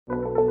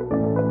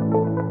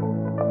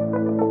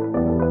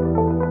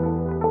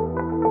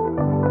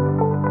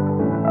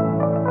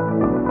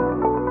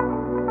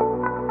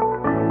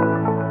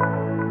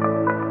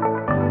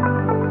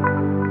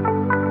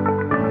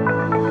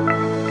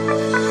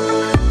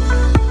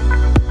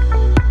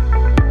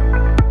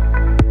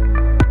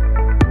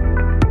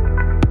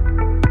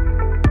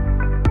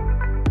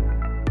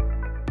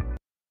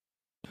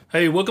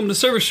Hey, welcome to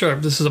Service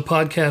Sharp. This is a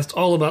podcast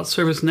all about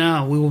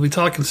ServiceNow. We will be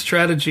talking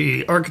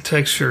strategy,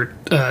 architecture,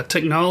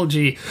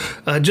 technology,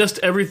 just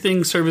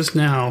everything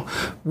ServiceNow.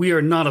 We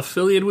are not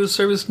affiliated with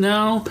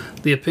ServiceNow.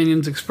 The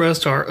opinions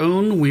expressed are our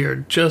own. We are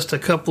just a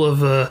couple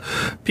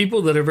of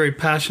people that are very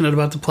passionate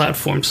about the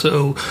platform.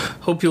 So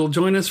hope you'll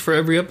join us for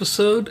every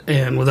episode.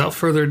 And without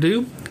further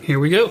ado, here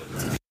we go.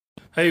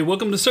 Hey,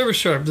 welcome to Service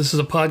Sharp. This is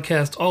a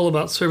podcast all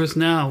about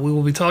ServiceNow. We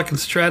will be talking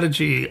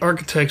strategy,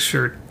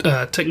 architecture,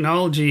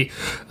 technology,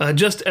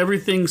 just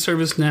everything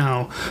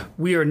ServiceNow.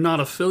 We are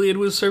not affiliated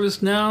with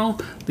ServiceNow.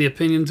 The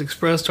opinions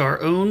expressed are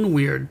our own.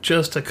 We are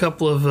just a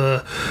couple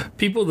of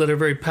people that are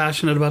very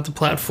passionate about the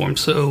platform.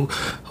 So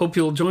hope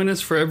you'll join us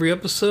for every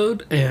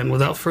episode. And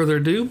without further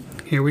ado,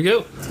 here we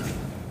go.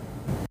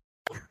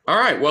 All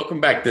right,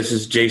 welcome back. This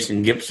is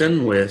Jason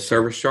Gibson with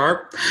Service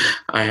Sharp.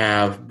 I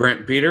have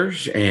Brent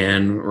Peters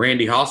and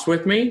Randy Haas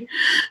with me.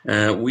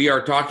 We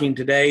are talking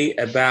today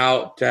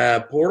about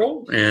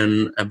Portal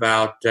and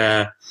about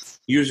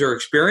user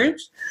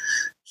experience.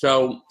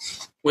 So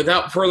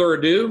without further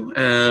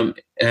ado,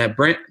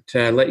 Brent,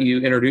 let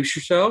you introduce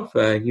yourself,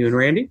 you and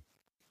Randy.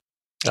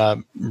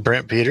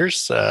 Brent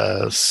Peters,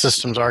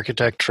 systems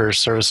architect for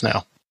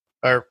ServiceNow,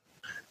 or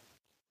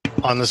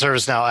on the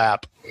ServiceNow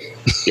app.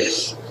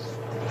 Yes.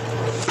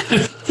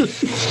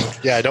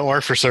 Yeah, I don't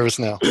work for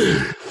ServiceNow.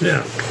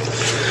 Yeah.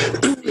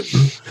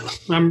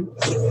 I'm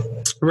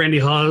Randy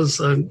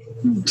Haas. I'm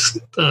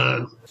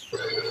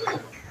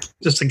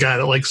just a guy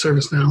that likes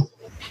ServiceNow.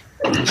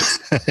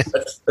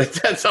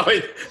 That's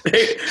always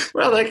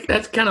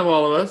that's kind of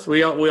all of us.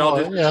 We all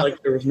just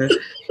like ServiceNow.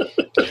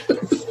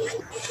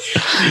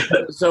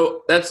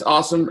 So that's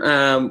awesome.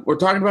 We're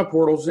talking about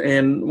portals,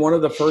 and one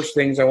of the first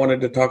things I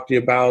wanted to talk to you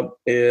about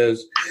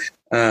is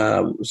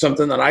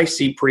something that I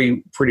see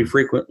pretty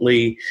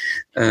frequently,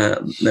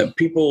 that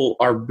people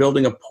are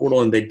building a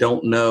portal and they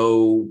don't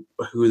know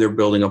who they're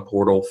building a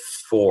portal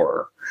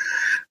for.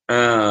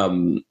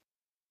 So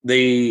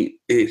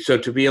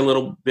to be a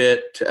little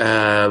bit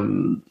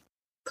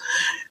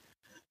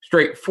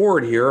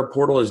straightforward here, a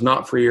portal is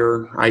not for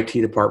your IT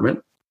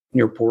department.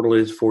 Your portal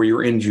is for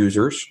your end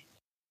users.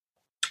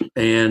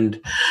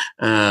 And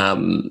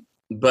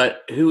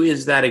but who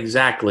is that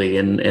exactly,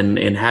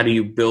 and how do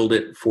you build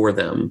it for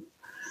them?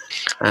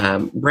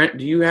 Brent,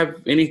 do you have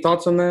any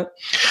thoughts on that?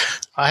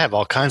 I have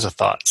all kinds of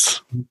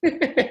thoughts. Maybe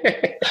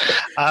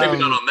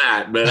not on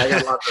that, but I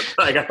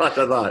got lots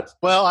of thoughts.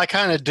 Well, I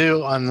kind of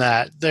do on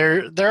that.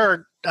 There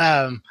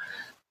are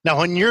now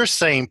when you're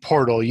saying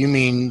portal, you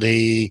mean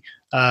the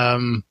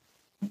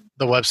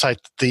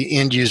website that the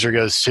end user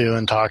goes to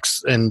and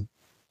talks and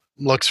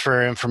looks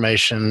for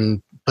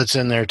information, puts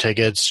in their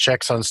tickets,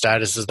 checks on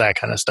statuses, that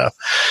kind of stuff.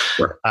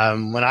 Sure.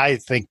 When I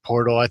think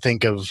portal, I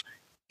think of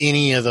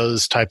any of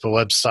those type of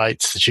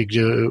websites that you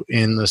do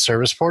in the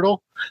service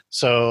portal.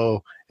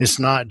 So it's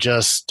not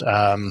just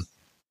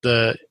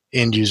the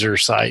end user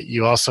site.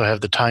 You also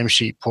have the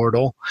timesheet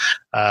portal.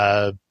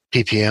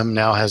 PPM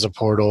now has a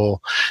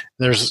portal.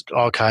 There's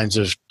all kinds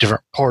of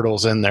different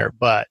portals in there.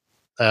 But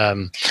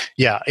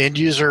end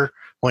user,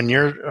 when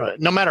you're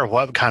no matter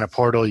what kind of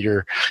portal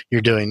you're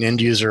doing,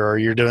 end user, or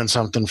you're doing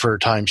something for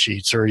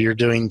timesheets, or you're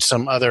doing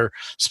some other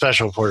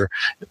special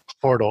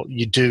portal,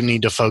 you do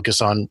need to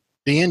focus on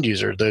the end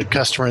user, the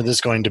customer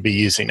that's going to be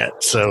using it.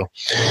 So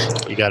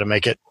you got to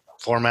make it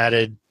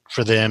formatted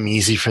for them,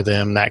 easy for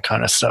them, that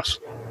kind of stuff.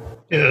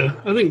 Yeah,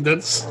 I think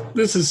this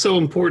is so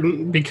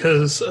important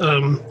because,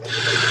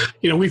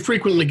 we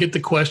frequently get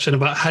the question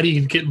about how do you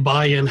get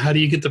buy-in, how do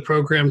you get the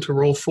program to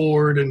roll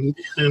forward and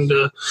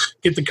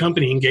get the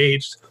company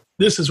engaged.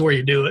 This is where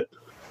you do it,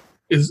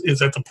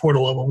 is at the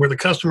portal level, where the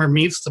customer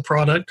meets the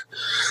product.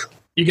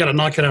 You got to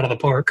knock it out of the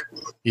park.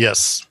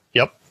 Yes.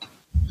 Yep.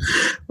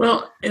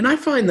 Well, and I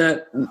find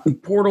that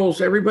portals,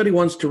 everybody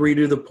wants to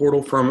redo the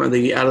portal from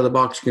the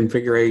out-of-the-box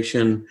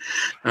configuration.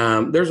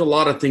 There's a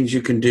lot of things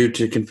you can do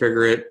to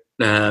configure it,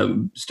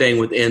 staying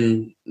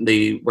within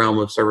the realm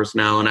of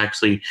ServiceNow and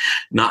actually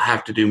not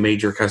have to do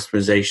major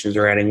customizations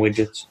or adding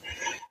widgets.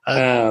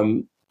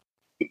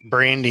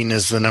 Branding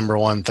is the number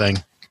one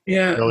thing.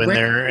 Yeah, go in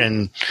there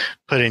and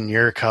put in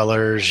your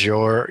colors,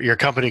 your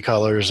company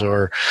colors,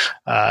 or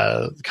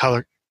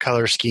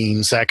color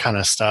schemes, that kind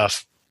of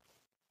stuff.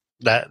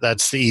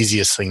 That's the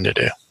easiest thing to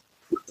do.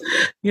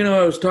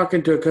 I was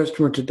talking to a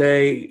customer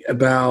today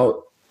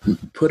about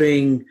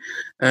changing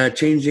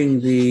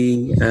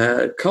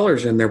the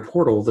colors in their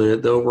portal,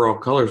 the overall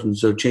colors, and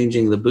so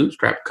changing the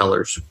bootstrap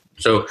colors.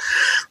 So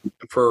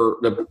for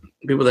the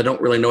people that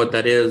don't really know what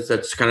that is,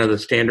 that's kind of the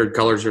standard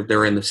colors if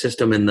they're in the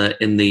system in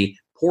the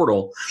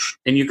portal,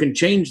 and you can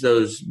change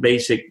those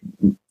basic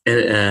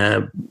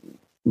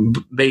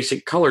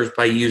colors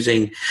by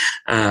using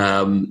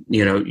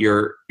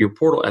your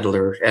portal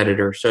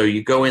editor. So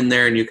you go in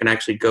there and you can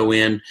actually go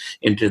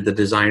into the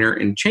designer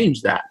and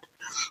change that,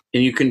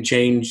 and you can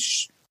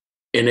change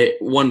in it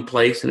one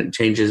place and it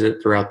changes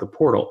it throughout the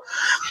portal.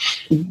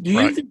 Do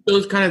you think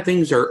those kind of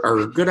things are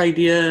a good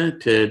idea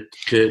to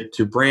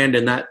brand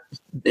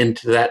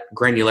into that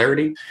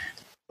granularity?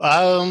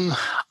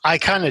 I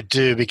kind of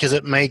do, because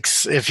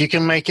if you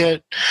can make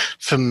it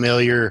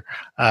familiar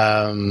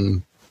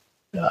to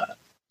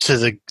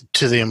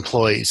the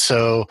employees.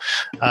 So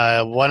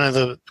one of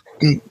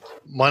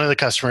the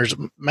customers,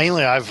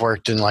 mainly I've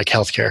worked in like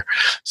healthcare.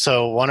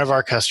 So one of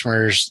our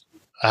customers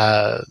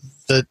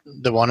that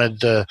wanted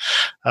the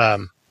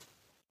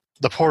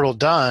portal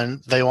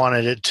done, they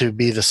wanted it to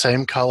be the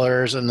same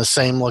colors and the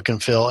same look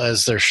and feel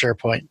as their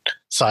SharePoint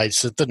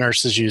sites that the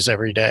nurses use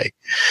every day.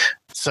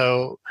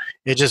 So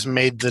it just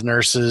made the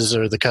nurses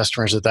or the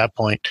customers at that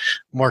point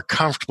more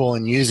comfortable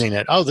in using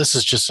it. Oh, this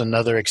is just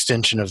another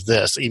extension of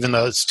this, even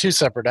though it's two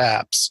separate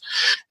apps.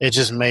 It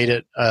just made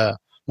it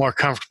more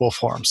comfortable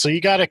for them. So you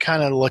got to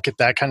kind of look at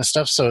that kind of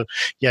stuff. So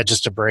yeah,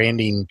 just a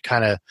branding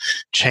kind of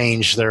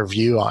changed their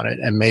view on it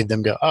and made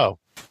them go, oh,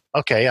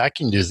 okay, I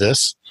can do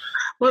this.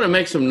 Well, it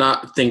makes them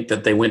not think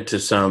that they went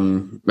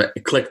to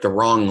click the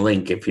wrong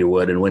link, if you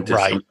would, and went to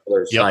some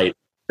other site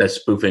that's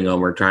spoofing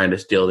them or trying to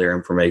steal their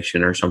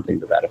information or something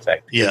to that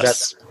effect.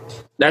 Yes.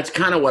 That's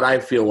kind of what I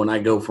feel when I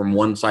go from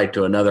one site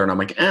to another, and I'm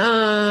like,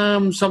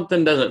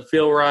 something doesn't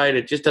feel right.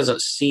 It just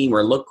doesn't seem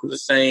or look the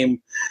same.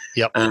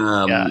 Yep.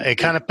 It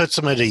kind of puts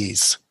them at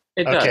ease.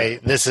 Okay,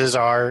 this is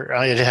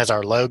it has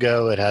our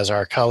logo, it has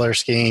our color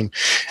scheme,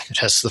 it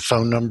has the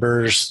phone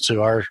numbers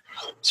to our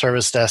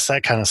service desk,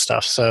 that kind of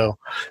stuff. So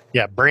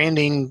yeah,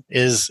 branding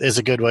is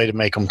a good way to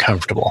make them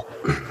comfortable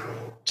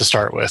to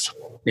start with.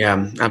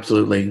 Yeah,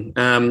 absolutely.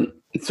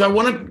 So I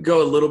want to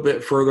go a little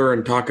bit further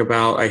and talk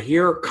about, I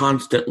hear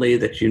constantly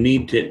that you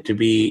need to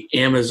be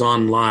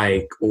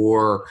Amazon-like,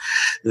 or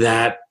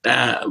that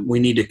we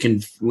need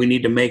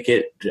to make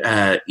it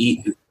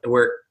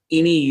where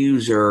any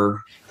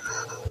user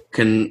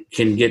can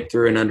get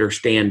through and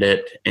understand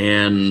it,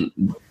 and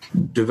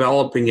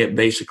developing it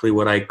basically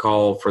what I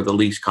call for the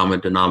least common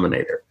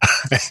denominator.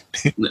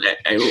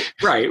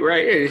 Right.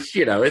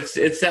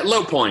 It's that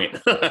low point.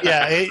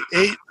 Yeah.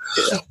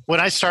 When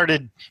I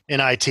started in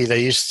IT,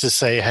 they used to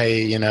say,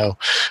 hey,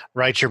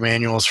 write your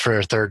manuals for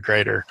a third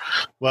grader.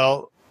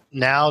 Well,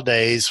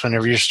 nowadays,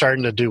 whenever you're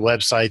starting to do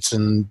websites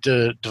and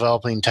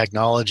developing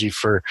technology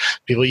for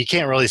people, you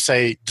can't really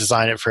say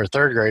design it for a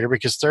third grader,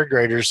 because third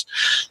graders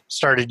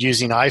started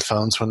using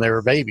iPhones when they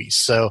were babies.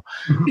 So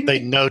they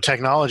know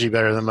technology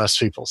better than most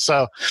people.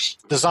 So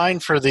design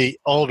for the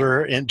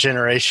older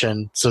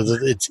generation so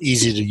that it's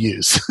easy to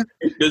use.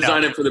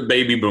 Design it for the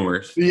baby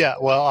boomers. Yeah,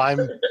 well,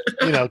 I'm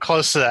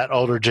close to that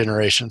older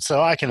generation,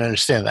 so I can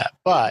understand that.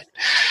 But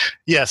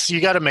yes, you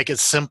got to make it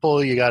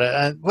simple. You got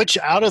to, which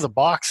out of the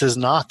box is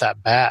not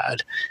that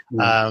bad.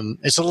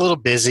 It's a little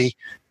busy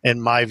in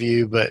my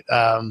view, but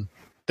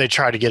they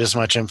try to get as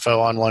much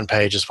info on one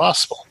page as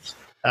possible.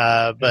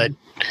 But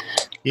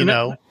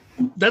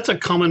that's a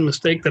common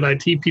mistake that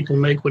IT people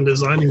make when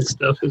designing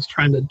stuff, is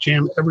trying to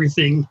jam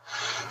everything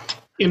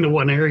into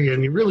one area,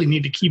 and you really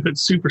need to keep it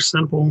super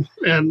simple.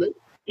 And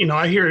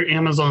I hear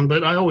Amazon,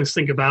 but I always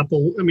think of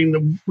Apple. I mean,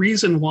 the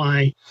reason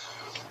why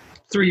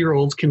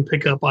 3-year-olds can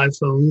pick up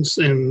iPhones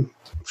and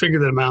figure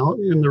them out,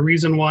 and the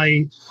reason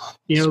why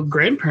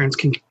grandparents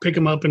can pick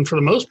them up and for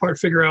the most part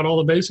figure out all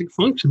the basic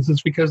functions,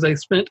 is because they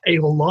spent a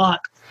lot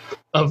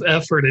of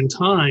effort and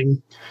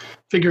time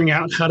figuring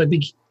out how to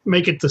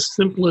make it the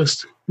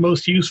simplest,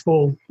 most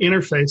useful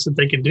interface that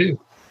they could do.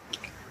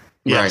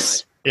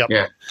 Yes. Right. Yep.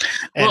 Yeah.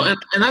 Well,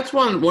 and that's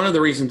one of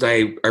the reasons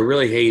I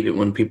really hate it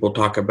when people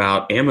talk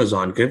about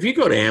Amazon. Because if you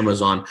go to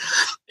Amazon,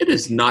 it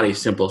is not a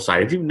simple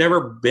site. If you've never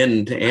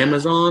been to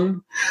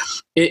Amazon,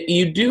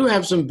 you do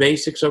have some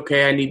basics.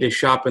 Okay, I need to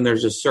shop, and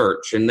there's a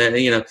search, and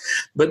then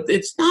but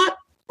it's not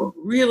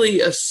really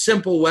a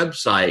simple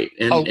website.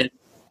 And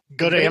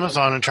go to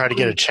Amazon and try to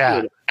get a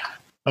chat.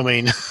 I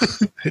mean,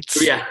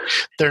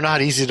 they're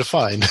not easy to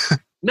find.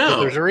 No,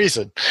 but there's a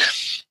reason.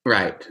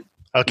 Right.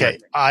 Okay,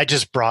 I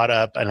just brought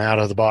up an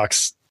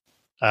out-of-the-box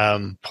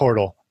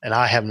portal, and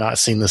I have not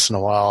seen this in a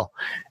while.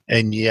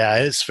 And yeah,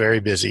 it's very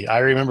busy. I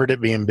remembered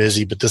it being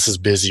busy, but this is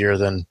busier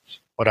than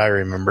what I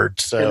remembered.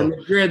 So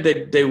good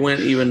that they went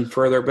even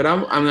further. But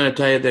I'm going to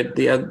tell you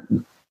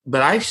that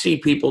but I see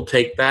people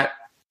take that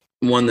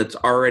one that's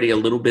already a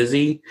little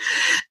busy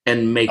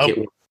and make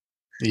it.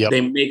 Yep.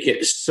 They make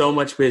it so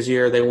much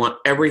busier. They want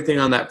everything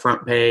on that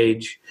front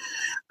page.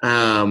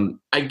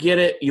 I get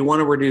it. You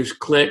want to reduce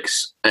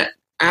clicks.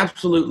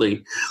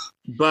 Absolutely.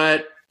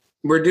 But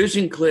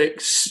reducing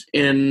clicks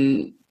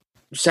and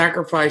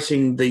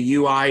sacrificing the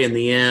UI in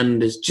the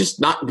end is just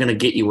not going to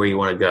get you where you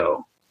want to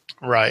go.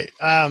 Right.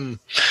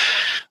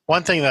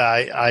 One thing that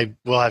I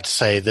will have to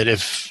say that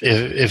if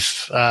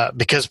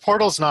because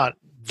Portal's not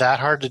that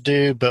hard to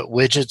do, but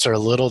widgets are a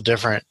little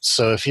different.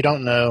 So if you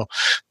don't know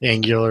the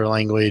Angular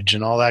language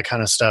and all that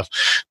kind of stuff,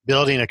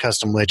 building a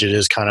custom widget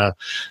is kind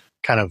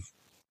of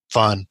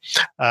fun.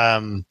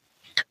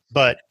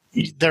 But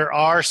there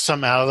are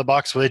some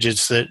out-of-the-box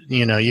widgets that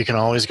you can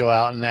always go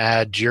out and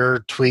add your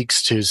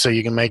tweaks to, so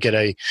you can make it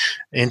a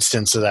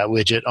instance of that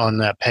widget on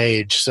that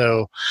page.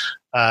 So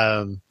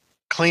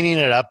cleaning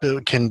it up,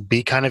 it can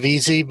be kind of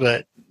easy,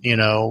 but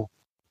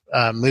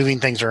moving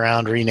things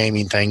around,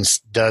 renaming things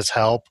does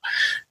help,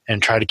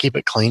 and try to keep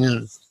it clean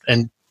and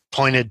and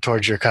pointed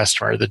towards your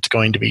customer that's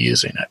going to be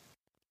using it.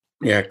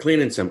 Yeah, clean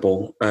and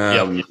simple.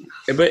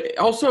 But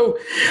also,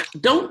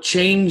 don't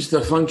change the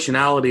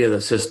functionality of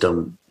the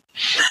system.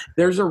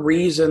 There's a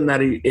reason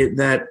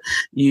that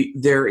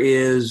there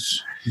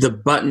is the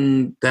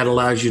button that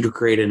allows you to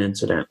create an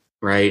incident,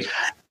 right?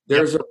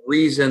 There's a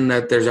reason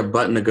that there's a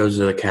button that goes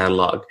to the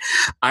catalog.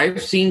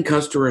 I've seen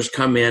customers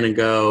come in and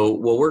go,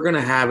 well, we're going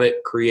to have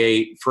it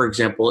create, for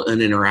example,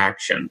 an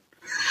interaction.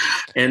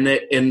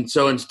 And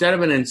so instead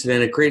of an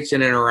incident, it creates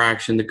an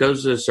interaction that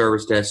goes to the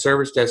service desk.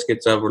 Service desk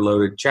gets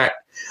overloaded. Chat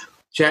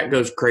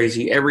goes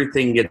crazy.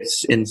 Everything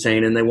gets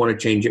insane, and they want to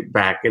change it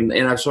back. And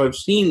so I've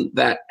seen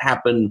that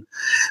happen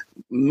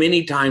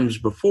many times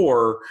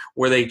before,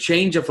 where they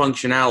change a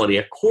functionality,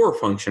 a core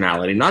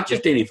functionality, not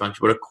just any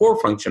function, but a core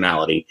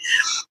functionality,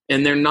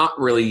 and they're not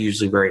really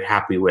usually very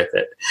happy with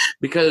it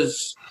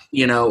because,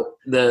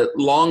 the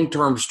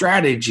long-term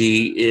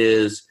strategy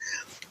is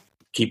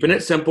keeping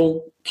it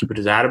simple, keep it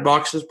as out of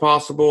box as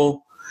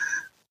possible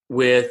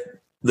with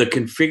the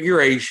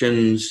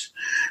configurations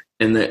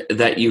and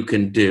that you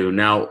can do.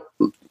 Now,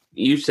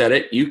 you said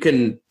it, you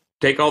can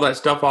take all that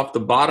stuff off the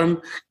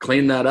bottom,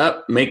 clean that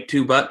up, make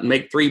 3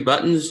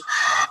 buttons,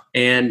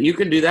 and you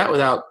can do that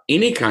without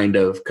any kind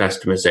of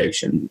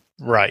customization.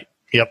 Right.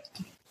 Yep.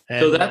 And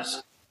so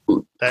that's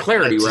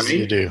clarity, that's right? Easy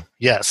to do.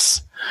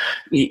 Yes.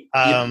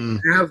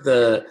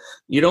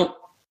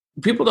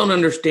 People don't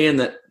understand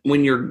that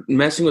when you're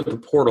messing with the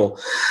portal,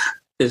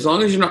 as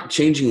long as you're not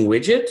changing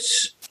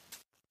widgets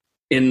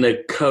in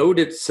the code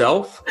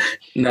itself,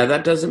 now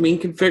that doesn't mean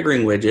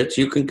configuring widgets.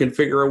 You can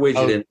configure a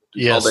widget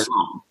all day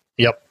long.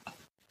 Yep.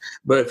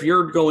 But if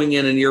you're going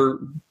in and you're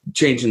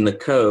changing the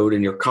code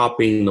and you're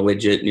copying the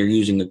widget and you're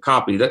using the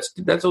copy, that's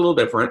a little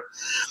different.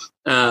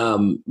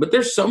 But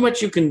there's so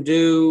much you can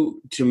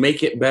do to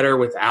make it better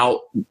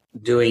without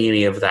doing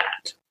any of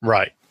that.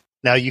 Right.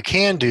 Now, you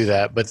can do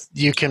that, but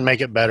you can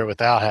make it better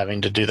without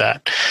having to do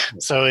that.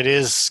 So it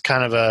is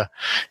kind of a,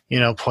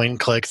 point and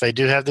click. They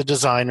do have the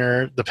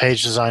designer, the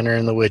page designer,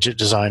 and the widget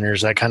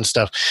designers, that kind of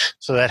stuff.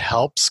 So that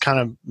helps kind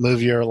of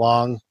move you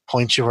along,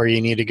 point you where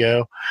you need to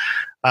go.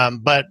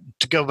 But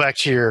to go back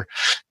to your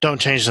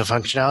don't change the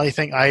functionality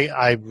thing,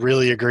 I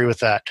really agree with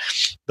that.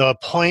 The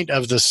point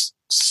of this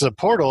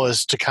portal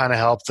is to kind of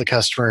help the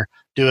customer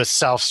do a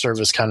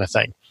self-service kind of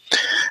thing.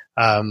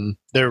 The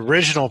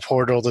original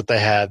portal that they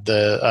had,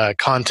 the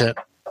content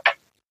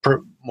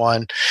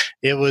one,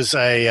 it was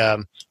a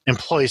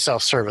employee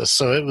self-service.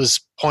 So it was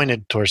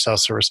pointed towards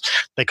self-service.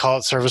 They call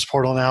it service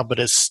portal now, but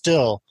it's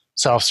still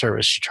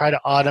self-service. You try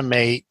to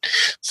automate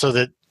so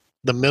that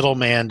the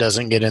middleman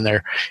doesn't get in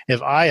there.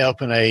 If I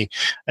open a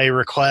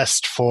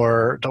request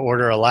to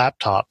order a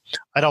laptop,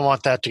 I don't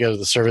want that to go to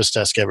the service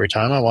desk every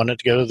time. I want it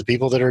to go to the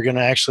people that are going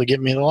to actually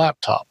get me the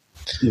laptop.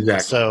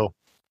 Exactly. So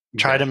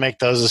try to make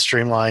those as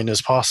streamlined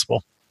as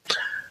possible.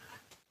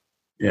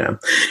 Yeah,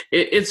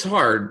 it's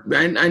hard.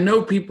 I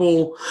know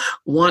people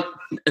want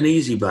an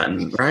easy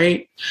button,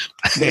 right?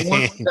 They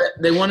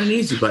want an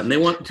easy button. They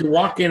want to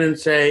walk in and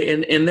say,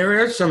 and there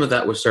is some of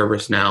that with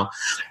ServiceNow.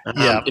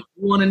 If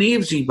you want an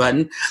easy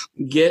button,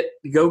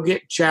 go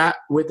get chat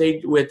with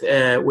a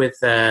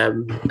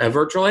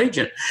virtual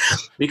agent,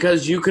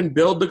 because you can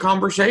build the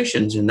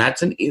conversations, and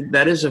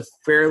that is a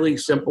fairly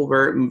simple,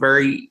 very,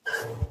 very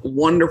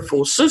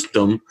wonderful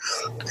system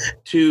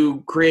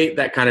to create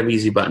that kind of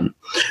easy button.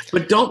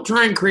 But don't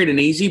try and create an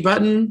easy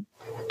button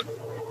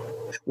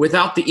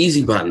without the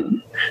easy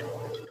button.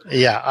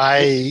 Yeah,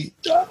 I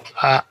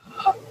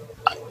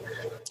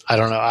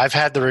don't know. I've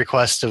had the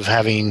request of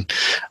having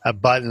a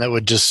button that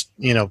would just,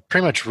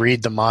 pretty much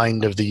read the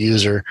mind of the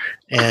user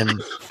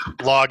and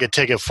log a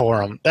ticket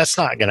for them. That's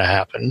not going to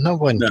happen. No.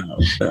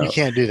 You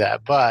can't do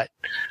that. But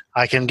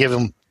I can give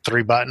them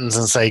 3 buttons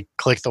and say,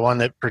 click the one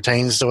that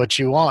pertains to what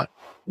you want.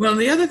 Well,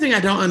 the other thing I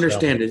don't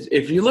understand is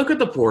if you look at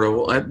the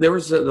portal, there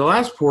was the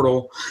last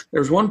portal.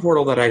 There's one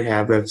portal that I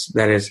have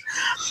that is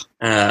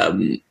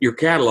your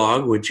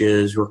catalog, which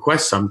is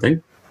request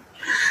something,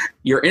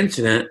 your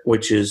incident,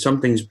 which is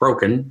something's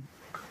broken,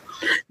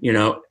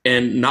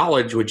 and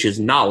knowledge, which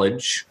is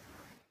knowledge,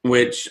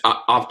 which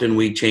often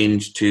we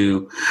change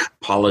to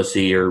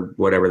policy or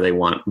whatever they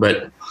want.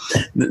 But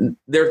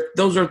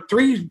those are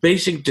 3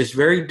 basic, just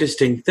very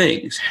distinct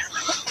things.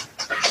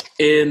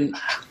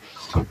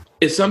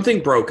 Is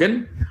something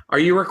broken? Are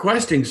you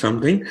requesting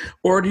something,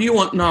 or do you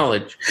want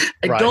knowledge?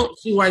 I don't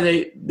see why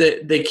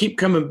they keep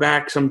coming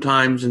back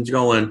sometimes and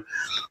going,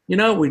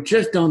 we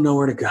just don't know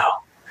where to go.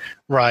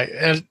 Right.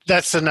 And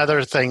that's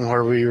another thing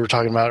where we were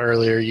talking about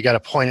earlier. You got to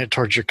point it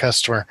towards your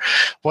customer.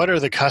 What are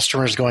the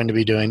customers going to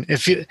be doing?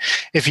 If you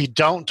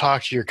don't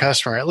talk to your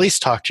customer, at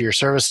least talk to your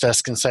service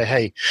desk and say,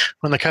 hey,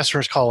 when the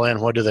customers call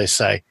in, what do they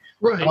say?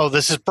 Right. Oh,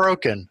 this is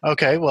broken.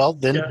 Okay, well,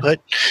 then put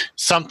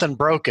something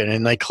broken,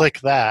 and they click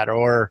that.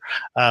 Or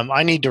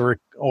I need to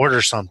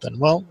order something.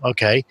 Well,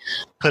 okay,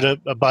 put a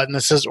button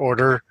that says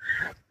order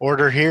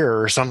here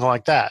or something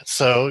like that.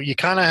 So you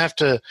kind of have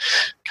to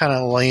kind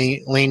of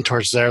lean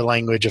towards their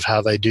language of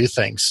how they do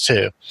things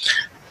too,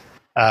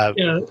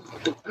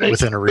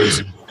 within a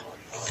reason.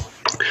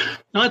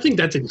 I think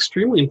that's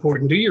extremely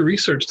important. Do your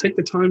research. Take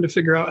the time to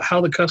figure out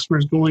how the customer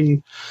is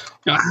going,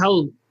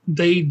 how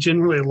they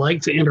generally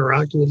like to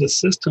interact with the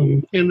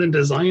system, and then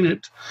design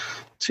it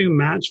to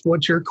match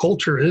what your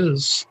culture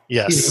is.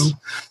 Yes.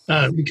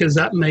 Because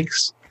that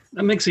makes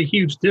a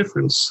huge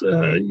difference.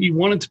 You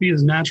want it to be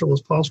as natural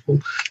as possible,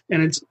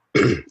 and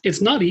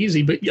it's not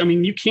easy, but I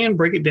mean, you can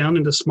break it down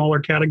into smaller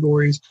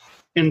categories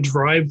and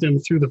drive them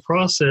through the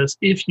process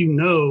if you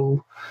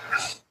know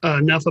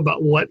enough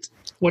about what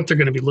they're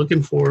going to be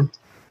looking for.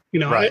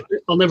 Right.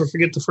 I'll never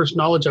forget the first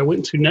Knowledge I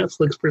went to.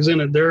 Netflix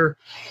presented their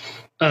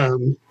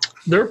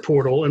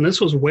portal, and this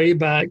was way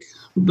back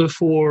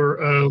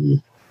before.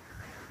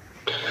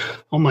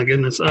 Oh my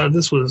goodness,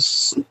 this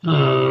was.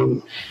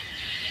 Wasn't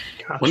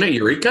it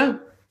Eureka?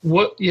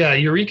 What? Yeah,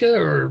 Eureka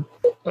or.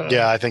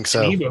 Yeah, I think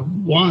so. Either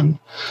one.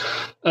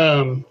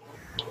 Yeah,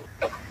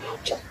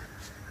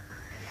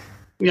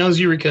 it was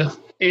Eureka.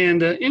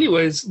 And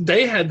anyways,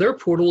 they had their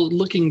portal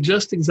looking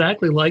just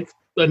exactly like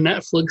a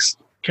Netflix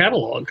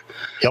catalog.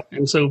 Yep.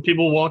 And so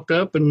people walked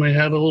up and they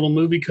had a little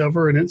movie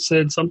cover and it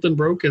said something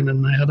broken.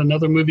 And they had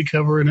another movie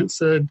cover and it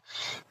said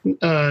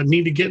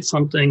need to get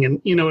something.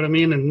 And you know what I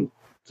mean? And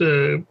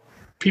the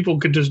people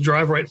could just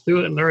drive right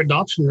through it. And their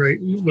adoption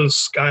rate was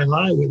sky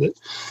high with it.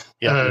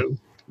 Yeah.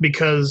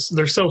 Because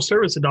their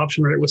self-service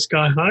adoption rate was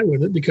sky high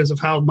with it because of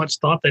how much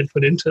thought they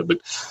put into it. But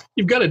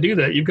you've got to do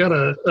that. You've got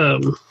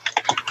to...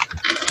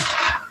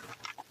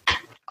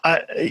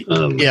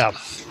 yeah,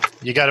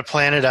 you got to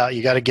plan it out.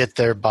 You got to get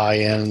their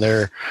buy-in,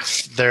 their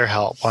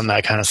help on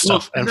that kind of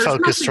stuff, and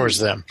focus towards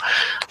them.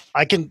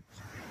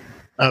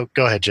 Oh,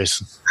 go ahead,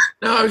 Jason.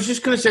 No, I was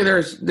just going to say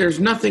there's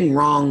nothing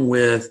wrong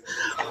with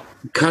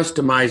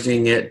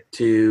customizing it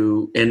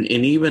to and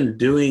even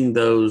doing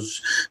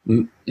those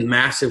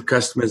massive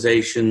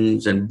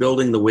customizations and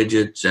building the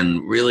widgets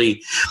and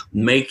really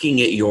making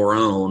it your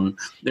own.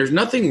 There's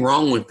nothing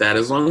wrong with that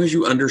as long as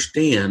you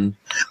understand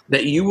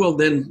that you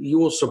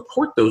will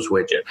support those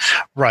widgets.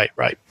 Right.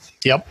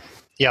 Yep.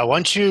 Yeah,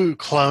 once you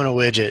clone a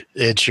widget,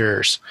 it's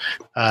yours.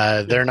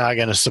 They're not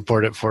going to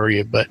support it for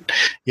you. But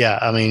yeah,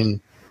 I mean,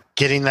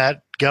 getting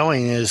that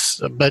going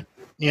but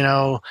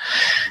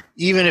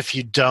even if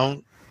you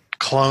don't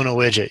clone a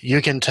widget, you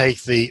can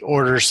take the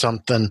order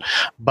something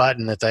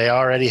button that they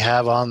already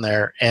have on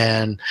there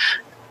and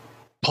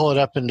pull it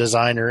up in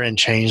Designer and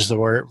change the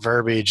word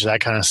verbiage,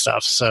 that kind of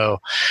stuff. So,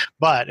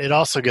 but it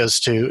also goes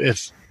to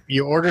if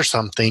you order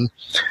something,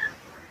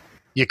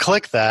 you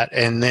click that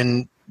and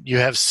then you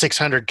have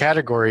 600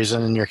 categories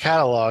in your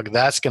catalog,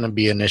 that's going to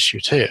be an issue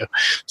too.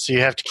 So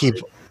you have to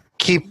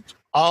keep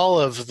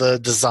all of the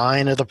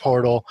design of the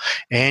portal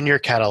and your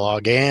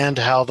catalog and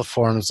how the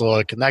forms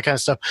look and that kind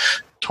of stuff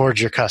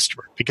towards your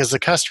customer, because the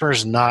customer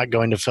is not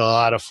going to fill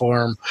out a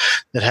form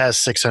that has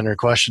 600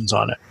 questions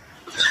on it.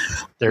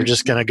 They're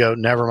just going to go,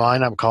 never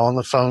mind, I'm calling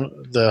the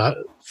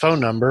phone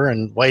number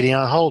and waiting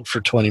on hold for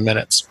 20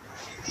 minutes.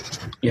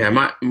 Yeah,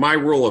 my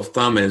rule of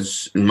thumb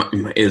is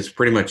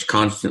pretty much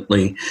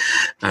constantly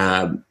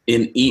in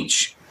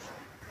each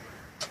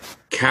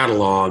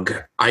catalog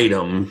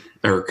item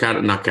or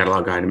not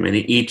catalog item in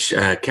each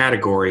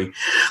category,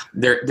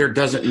 there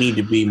doesn't need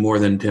to be more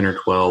than 10 or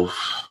 12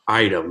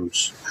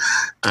 items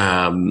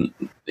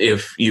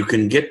if you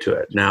can get to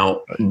it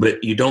now,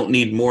 but you don't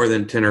need more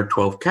than 10 or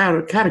 12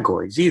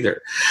 categories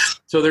either.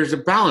 So there's a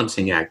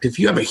balancing act. If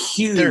you have a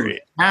huge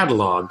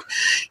catalog,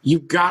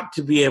 you've got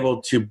to be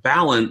able to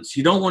balance.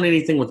 You don't want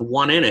anything with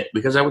one in it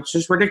because that was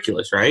just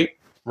ridiculous, right?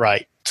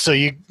 Right. So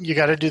you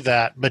got to do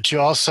that, but you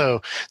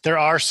also, there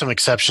are some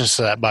exceptions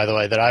to that, by the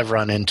way, that I've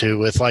run into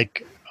with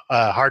like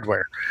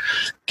hardware,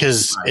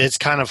 because it's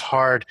kind of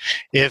hard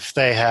if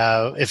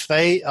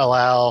they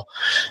allow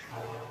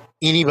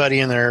anybody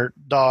in their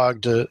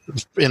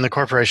in the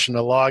corporation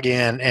to log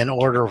in and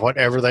order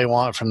whatever they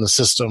want from the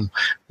system,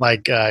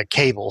 like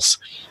cables.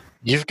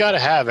 You've got to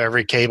have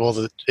every cable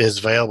that is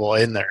available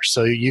in there.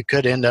 So you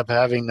could end up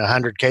having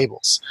 100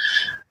 cables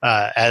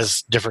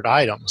as different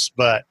items.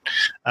 But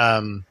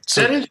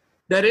so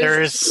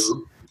there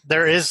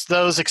is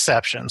those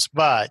exceptions,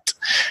 but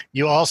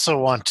you also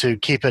want to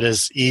keep it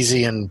as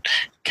easy and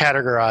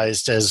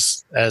categorized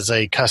as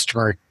a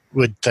customer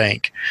would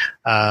think.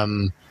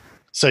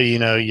 So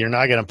you're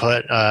not going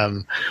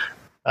to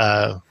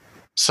put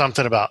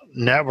something about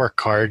network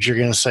cards. You're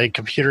going to say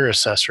computer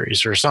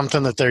accessories or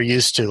something that they're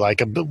used to.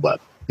 Like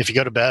if you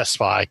go to Best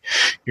Buy,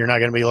 you're not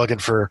going to be looking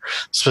for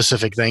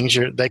specific things.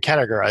 They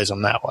categorize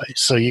them that way.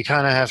 So you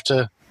kind of have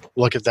to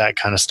look at that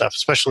kind of stuff,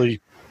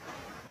 especially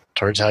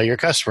towards how your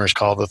customers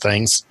call the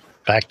things.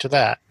 Back to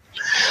that.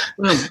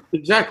 Well,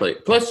 exactly.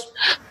 Plus,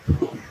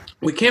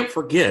 we can't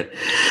forget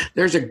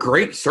there's a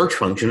great search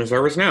function in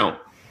ServiceNow.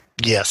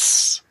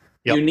 Yes.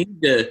 Yep. You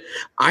need to.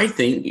 I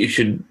think you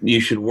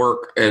should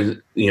work as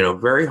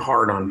very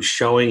hard on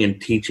showing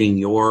and teaching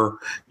your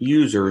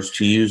users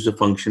to use the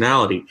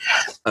functionality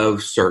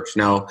of search.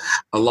 Now,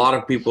 a lot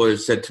of people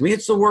have said to me,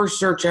 "It's the worst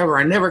search ever.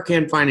 I never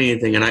can find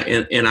anything," and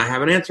I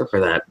have an answer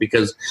for that,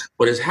 because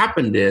what has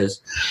happened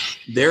is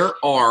there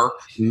are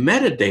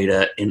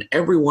metadata in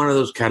every one of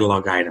those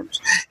catalog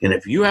items, and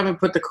if you haven't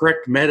put the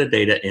correct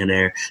metadata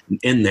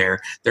in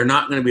there, they're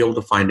not going to be able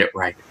to find it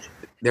right.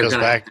 They're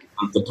going to have to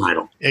count the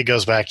title. It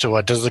goes back to,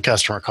 what does the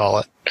customer call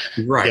it?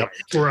 Right. Yep.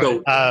 Right. So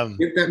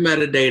get that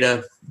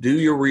metadata, do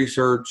your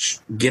research,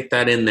 get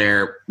that in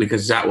there,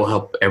 because that will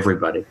help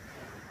everybody.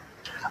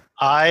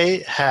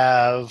 I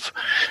have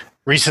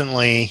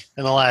recently,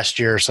 in the last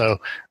year or so,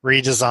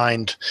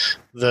 redesigned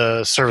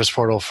the service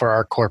portal for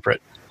our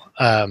corporate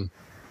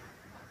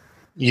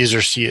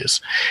users to use.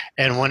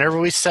 And whenever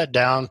we sat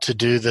down to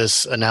do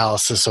this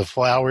analysis of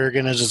how we were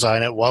going to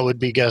design it, what would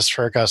be best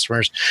for our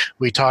customers,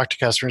 we talked to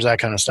customers, that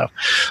kind of stuff.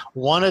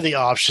 One of the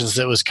options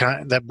that was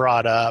that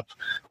brought up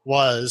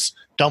was,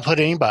 don't put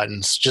any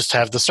buttons, just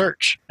have the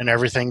search, and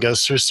everything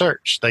goes through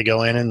search. They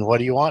go in and, what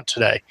do you want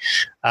today?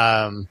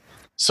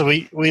 So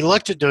we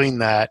looked at doing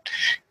that,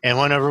 and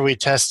whenever we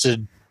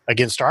tested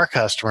against our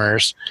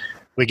customers,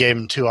 we gave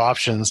them two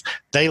options.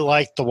 They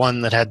liked the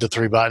one that had the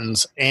 3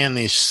 buttons and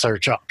the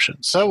search option.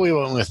 So we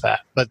went with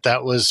that. But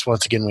that was,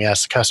 once again, we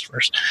asked the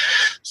customers.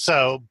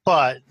 So,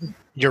 but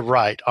you're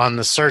right. On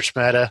the search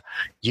meta,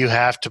 you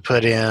have to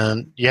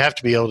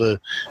be able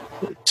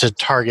to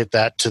target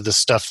that to the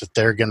stuff that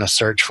they're going to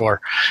search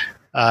for.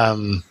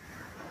 One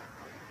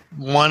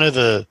of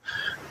the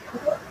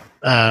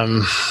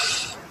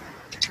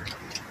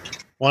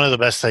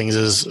best things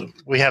is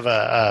we have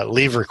a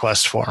leave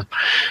request form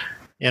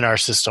in our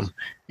system.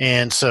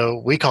 And so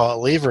we call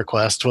it leave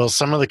request. Well,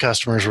 some of the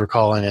customers were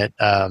calling it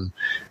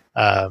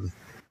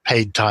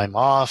paid time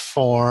off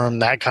form,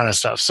 that kind of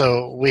stuff.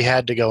 So we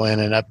had to go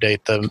in and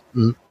update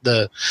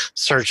the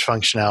search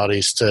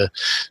functionalities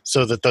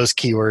so that those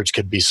keywords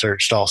could be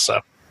searched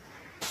also.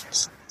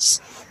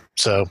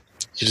 So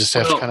you just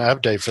have to kind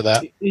of update for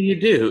that. You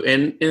do,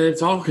 and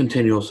it's all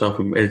continual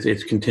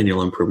it's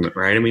continual improvement,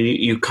 right? I mean,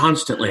 you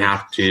constantly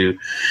have to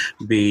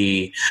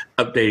be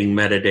updating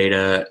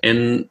metadata,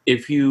 and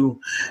if you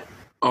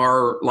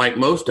are like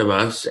most of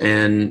us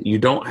and you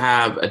don't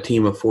have a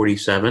team of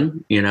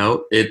 47,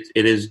 it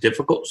is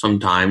difficult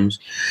sometimes.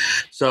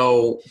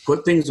 So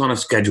put things on a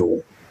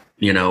schedule.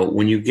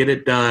 When you get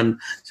it done,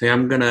 say,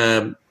 I'm going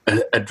to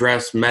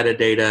address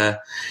metadata,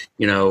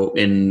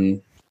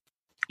 in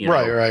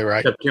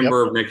right.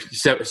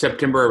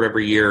 September of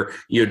every year,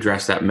 you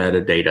address that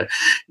metadata.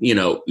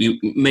 You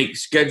make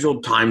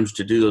scheduled times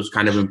to do those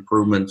kind of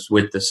improvements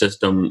with the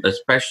system,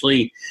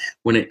 especially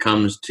when it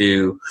comes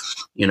to,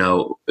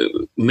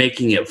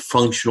 making it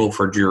functional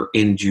for your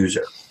end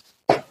user.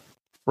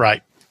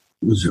 Right.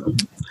 I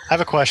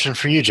have a question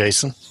for you,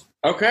 Jason.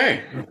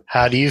 Okay.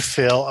 How do you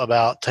feel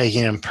about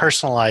taking and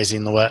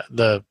personalizing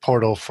the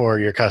portal for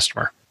your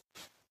customer,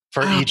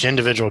 for each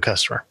individual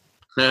customer?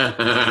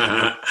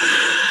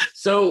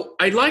 So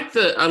I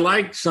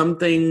like some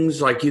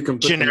things, like you can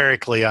put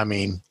generically. I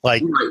mean,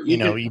 like,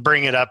 you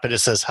bring it up and it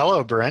says,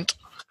 "Hello, Brent."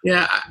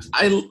 Yeah,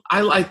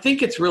 I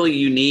think it's really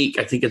unique.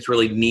 I think it's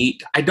really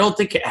neat. I don't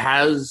think it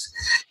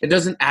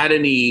doesn't add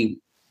any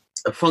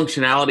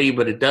functionality,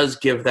 but it does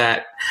give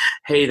that,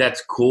 hey,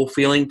 that's cool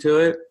feeling to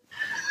it.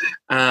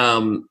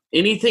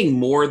 Anything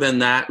more than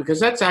that,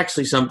 because that's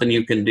actually something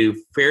you can do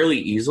fairly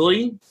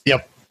easily.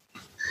 Yep.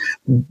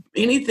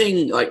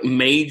 Anything like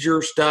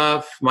major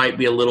stuff might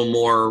be a little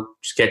more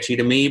sketchy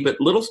to me, but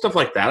little stuff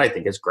like that I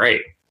think is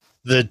great.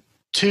 The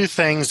two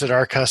things that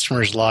our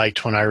customers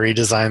liked when I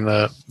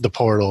redesigned the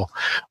portal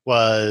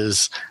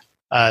was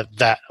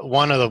that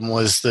one of them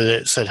was that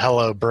it said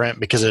 "Hello, Brent,"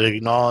 because it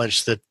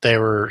acknowledged that they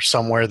were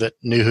somewhere that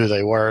knew who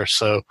they were.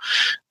 So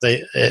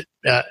I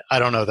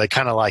don't know, they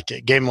kind of liked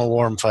it. Gave them a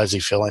warm, fuzzy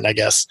feeling, I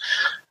guess.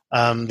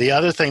 The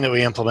other thing that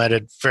we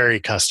implemented, very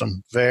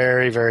custom,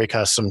 very, very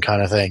custom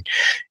kind of thing,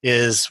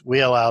 is we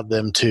allowed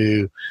them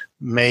to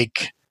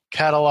make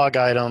catalog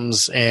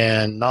items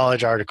and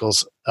knowledge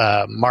articles,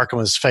 mark them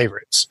as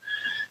favorites.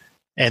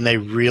 And they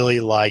really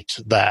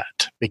liked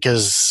that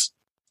because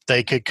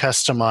they could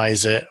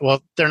customize it.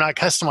 Well, they're not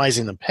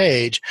customizing the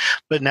page,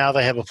 but now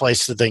they have a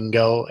place that they can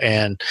go,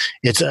 and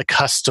it's a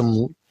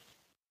custom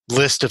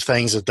list of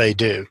things that they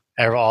do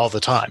all the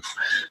time.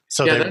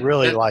 So they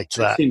really liked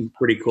that. That seemed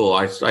pretty cool.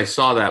 I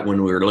saw that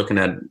when we were looking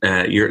at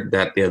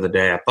that the other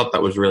day. I thought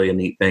that was really a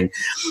neat thing.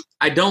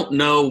 I don't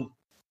know.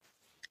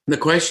 The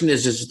question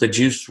is the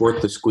juice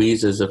worth the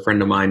squeeze, as a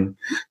friend of mine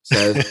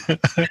says?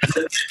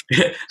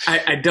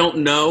 I don't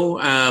know.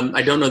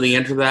 I don't know the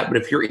answer to that. But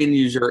if your end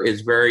user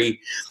if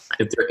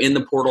they're in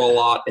the portal a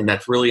lot and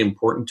that's really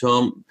important to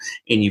them,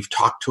 and you've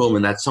talked to them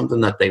and that's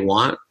something that they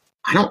want,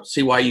 I don't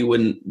see why you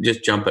wouldn't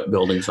just jump at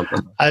building something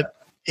like that.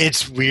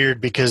 It's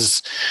weird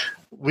because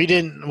we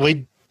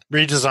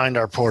redesigned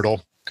our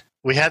portal,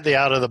 we had the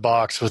out of the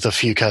box with a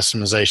few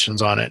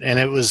customizations on it. And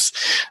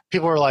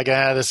people were like,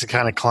 this is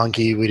kind of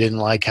clunky. We didn't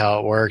like how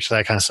it works,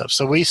 that kind of stuff.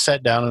 So we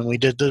sat down and we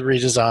did the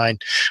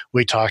redesign.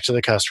 We talked to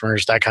the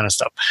customers, that kind of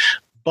stuff.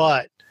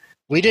 But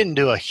we didn't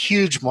do a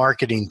huge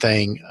marketing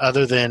thing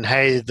other than,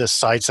 hey, the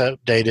site's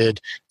updated.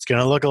 It's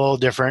going to look a little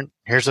different.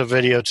 Here's a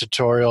video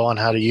tutorial on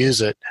how to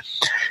use it.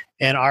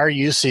 And our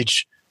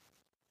usage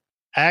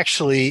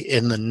actually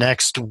in the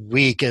next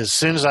week, as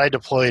soon as I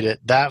deployed it,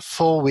 that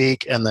full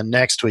week and the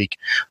next week,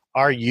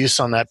 our use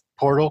on that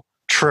portal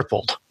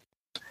tripled.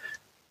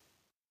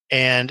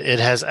 And it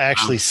has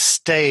actually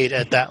stayed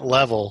at that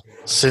level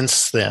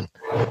since then.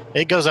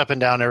 It goes up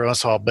and down every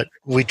once in a while, but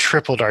we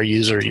tripled our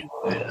user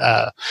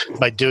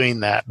by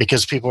doing that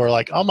because people were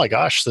like, "Oh my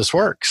gosh, this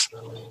works!"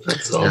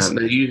 That's awesome.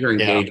 The user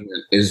engagement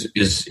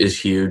is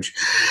huge,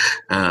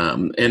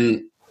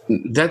 and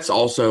that's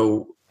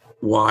also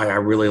why I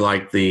really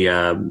like the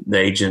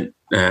agent,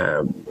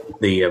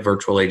 the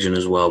virtual agent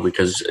as well,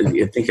 because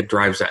I think it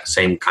drives that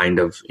same kind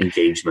of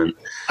engagement.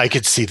 I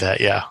could see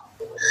that, yeah.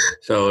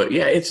 So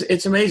yeah,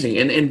 it's amazing,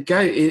 and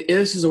guys,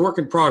 this is a work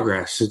in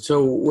progress. And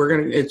so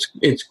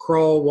it's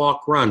crawl,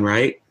 walk, run,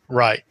 right?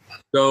 Right.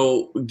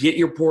 So get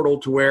your portal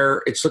to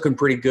where it's looking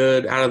pretty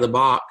good out of the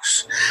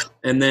box,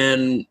 and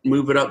then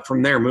move it up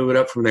from there.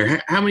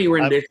 How many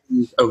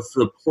renditions of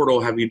the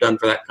portal have you done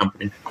for that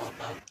company?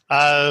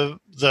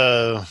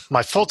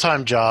 My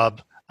full-time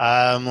job,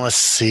 let's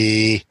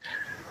see,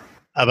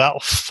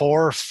 about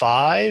 4 or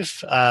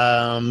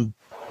 5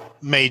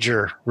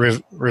 major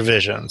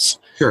revisions.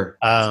 Sure.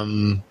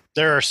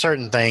 There are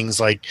certain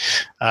things like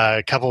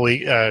a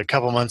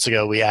couple months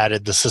ago, we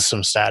added the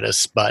system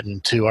status button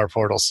to our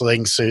portal so they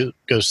can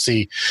go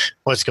see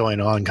what's going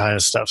on, kind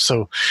of stuff.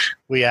 So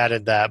we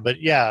added that,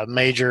 but yeah,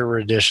 major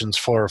additions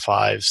 4 or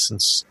 5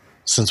 since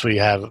we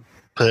have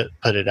put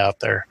it out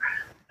there,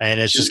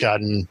 and it's just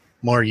gotten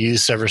more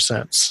use ever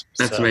since.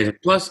 That's amazing.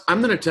 Plus,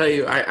 I'm going to tell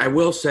you, I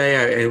will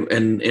say,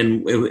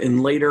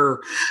 in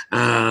later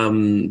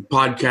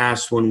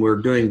podcasts when we're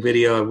doing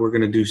video, we're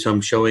going to do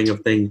some showing of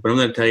things. But I'm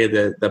going to tell you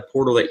that the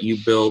portal that you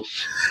built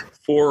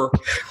for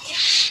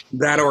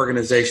that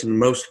organization, the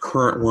most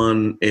current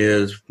one,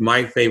 is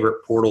my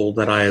favorite portal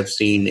that I have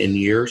seen in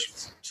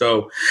years.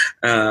 So,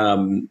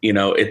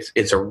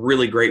 it's a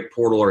really great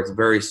portal, or it's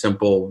very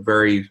simple,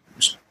 very,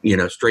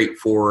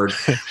 straightforward.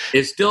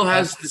 It still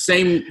has the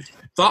same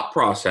thought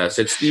process.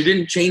 You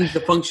didn't change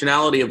the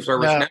functionality of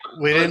ServiceNow. No,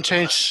 we didn't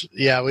change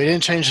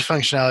the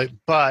functionality,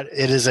 but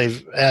it is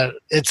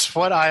it's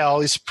what I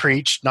always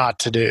preach not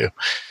to do.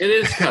 It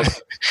is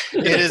custom.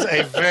 It is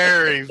a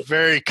very,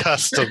 very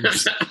custom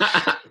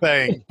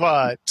thing,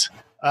 but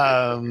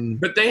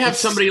they have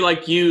somebody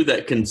like you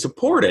that can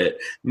support it.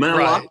 Man,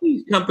 right. A lot of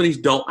these companies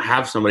don't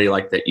have somebody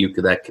like that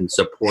that can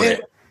support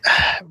it.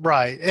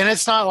 Right. And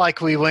it's not like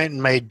we went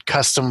and made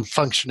custom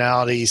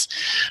functionalities.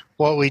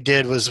 What we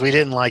did was we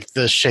didn't like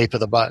the shape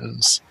of the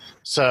buttons.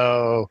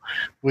 So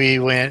we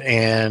went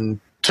and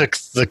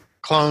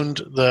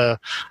cloned the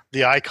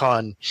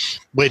icon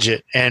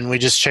widget, and we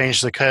just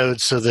changed the code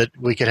so that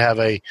we could have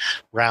a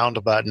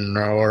round button,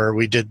 or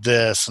we did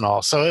this and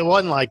all. So it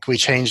wasn't like we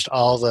changed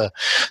all the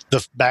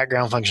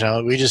background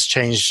functionality. We just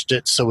changed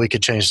it so we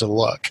could change the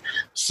look.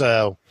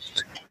 So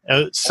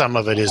some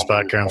of it is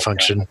background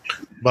function,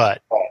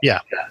 but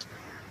yeah.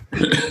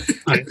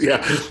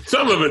 Yeah,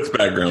 some of it's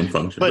background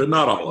function, but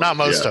not all. Not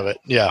most of it.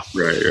 Yeah.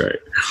 Right.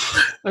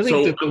 I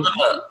think that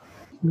the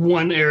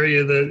one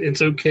area that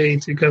it's okay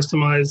to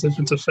customize if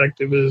it's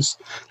effective is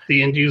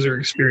the end user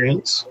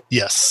experience.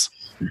 Yes.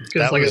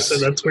 Because I said,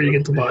 that's where you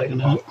get the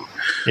buy-in at.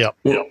 Yep.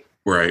 Well,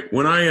 right.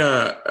 When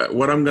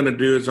what I'm going to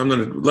do is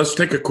let's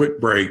take a quick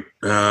break.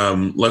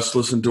 Let's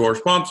listen to our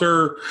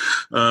sponsor.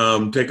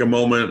 Take a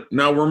moment.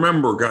 Now,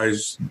 remember,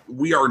 guys,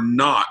 we are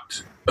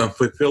not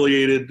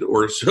affiliated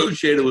or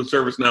associated with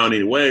ServiceNow in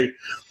any way.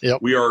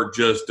 Yep. We are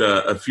just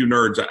a few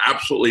nerds that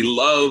absolutely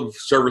love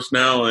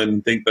ServiceNow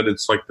and think that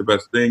it's like the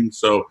best thing.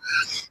 So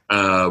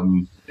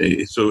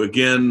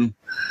again,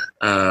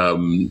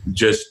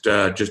 just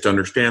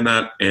understand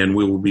that, and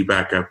we will be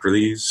back after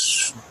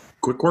these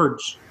quick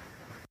words.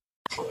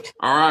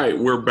 All right,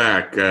 we're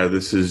back.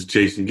 This is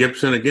Jason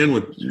Gibson again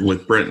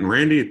with Brent and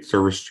Randy at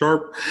Service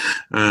Sharp.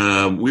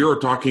 We are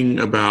talking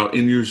about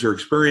end user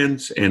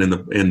experience and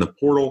in the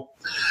portal.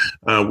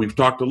 We've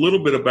talked a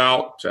little bit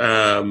about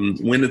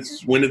when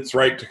it's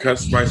right to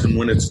customize and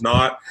when it's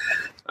not.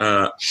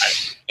 And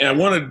I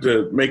wanted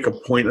to make a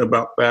point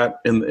about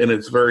that, and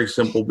it's very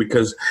simple,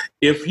 because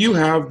if you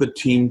have the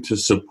team to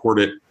support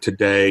it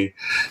today,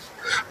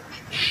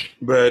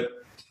 but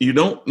you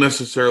don't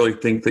necessarily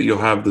think that you'll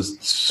have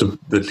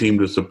the team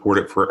to support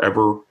it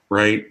forever,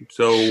 right?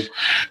 So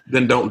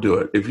then don't do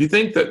it. If you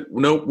think that,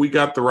 nope, we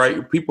got the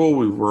right people,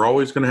 we're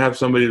always going to have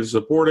somebody to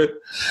support it,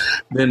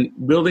 then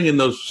building in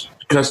those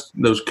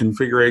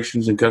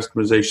configurations and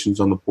customizations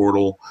on the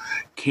portal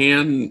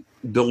can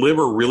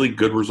deliver really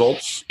good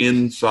results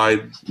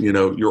inside,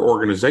 your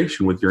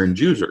organization with your end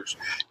users.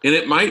 And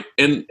it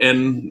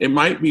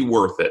might be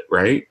worth it,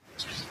 right?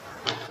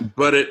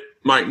 but it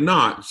might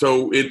not.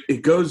 So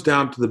it goes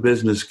down to the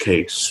business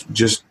case.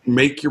 Just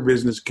make your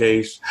business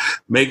case.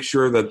 Make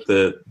sure that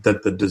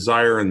the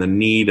desire and the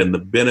need and the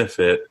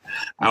benefit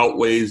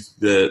outweighs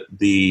the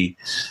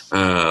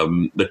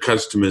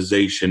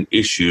customization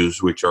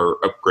issues, which are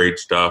upgrade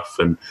stuff,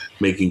 and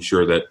making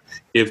sure that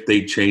if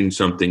they change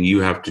something,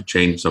 you have to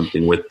change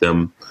something with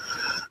them.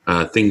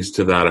 Things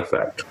to that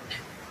effect.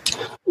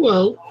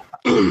 Well,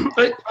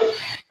 I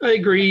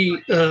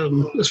agree,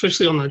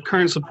 especially on the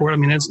current support. I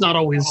mean, it's not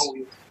always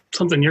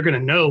something you're going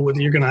to know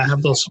whether you're going to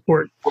have those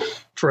support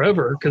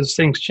forever, because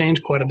things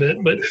change quite a bit.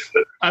 But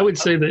I would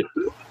say that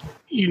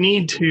you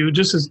need to,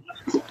 just as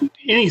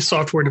any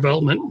software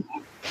development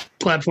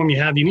platform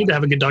you need to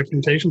have a good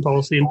documentation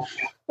policy. And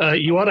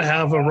you ought to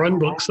have a run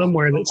book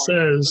somewhere that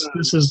says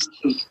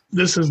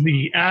this is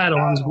the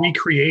add-ons we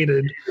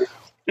created,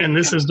 and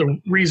this is the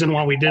reason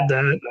why we did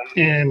that.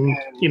 And,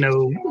 you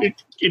know, it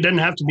doesn't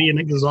have to be an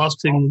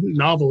exhausting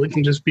novel. It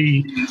can just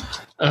be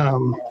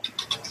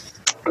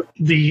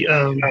name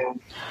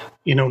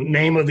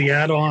of the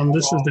add-on.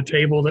 This is the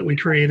table that we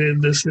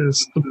created. This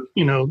is,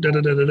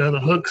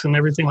 the hooks and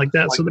everything like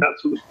that. So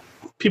that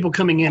people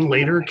coming in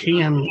later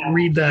can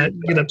read that,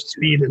 get up to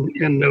speed,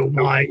 and know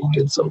why you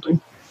did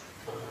something.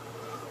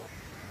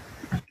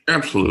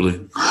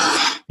 Absolutely.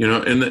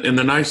 And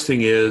the nice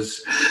thing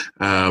is,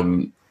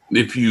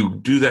 if you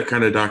do that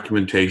kind of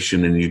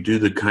documentation and you do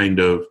the kind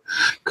of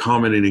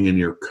commenting in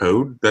your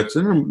code, that's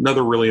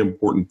another really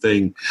important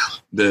thing.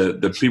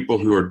 The people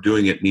who are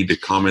doing it need to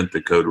comment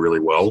the code really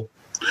well.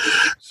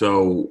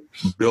 So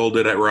build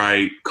it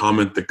right,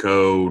 comment the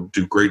code,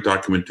 do great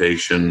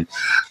documentation,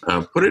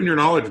 put it in your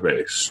knowledge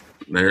base.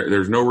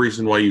 There's no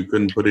reason why you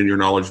couldn't put in your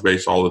knowledge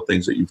base all the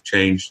things that you've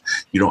changed.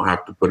 You don't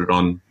have to put it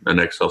on an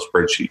Excel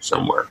spreadsheet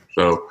somewhere.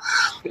 So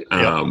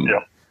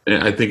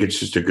I think it's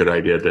just a good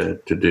idea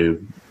to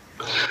do.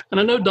 And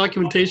I know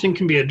documentation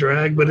can be a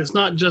drag, but it's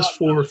not just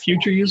for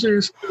future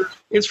users.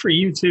 It's for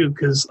you too,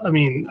 because, I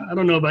mean, I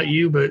don't know about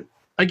you, but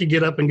I could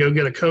get up and go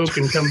get a Coke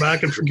and come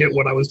back and forget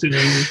what I was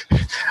doing.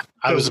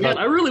 I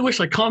really wish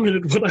I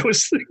commented what I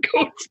was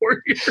going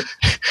for here.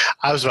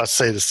 I was about to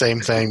say the same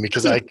thing,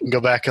 because I can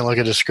go back and look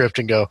at the script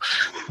and go,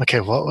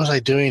 okay, what was I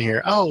doing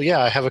here? Oh, yeah,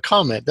 I have a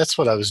comment. That's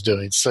what I was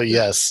doing. So,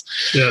 yes,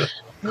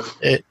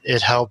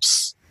 it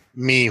helps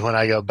me when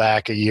I go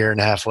back a year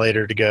and a half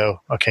later to go,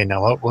 okay,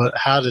 now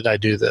how did I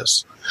do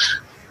this?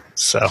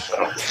 So,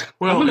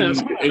 well,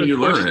 and you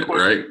learn it,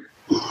 right?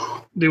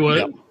 Do what?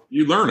 Yep.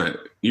 You learn it.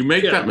 You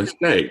make that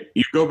mistake.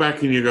 You go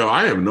back and you go,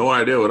 I have no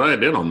idea what I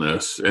did on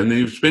this. And then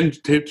you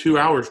spend 2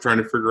 hours trying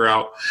to figure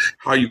out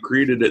how you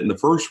created it in the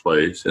first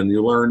place. And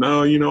you learn,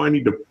 I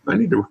need to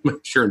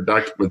make sure and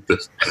document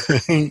this.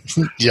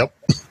 Yep.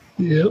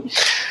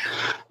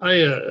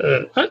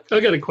 I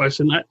got a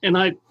question.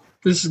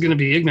 This is going to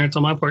be ignorance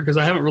on my part, because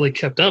I haven't really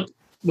kept up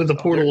with the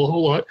portal a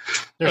whole lot.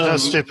 There's no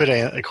stupid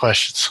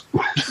questions.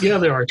 Yeah,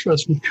 there are.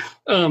 Trust me.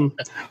 But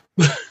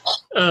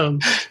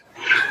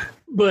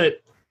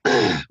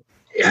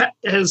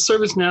has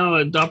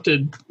ServiceNow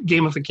adopted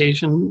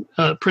gamification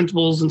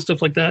principles and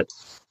stuff like that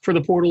for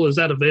the portal? Is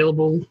that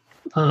available?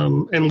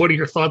 And what are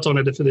your thoughts on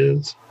it if it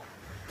is?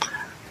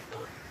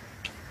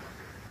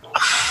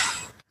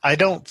 I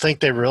don't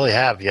think they really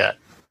have yet.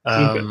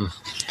 Okay.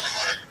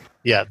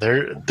 Yeah,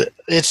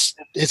 it's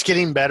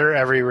getting better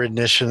every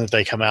rendition that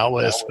they come out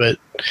with, but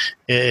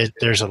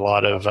there's a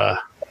lot of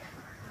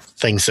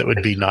things that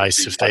would be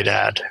nice if they'd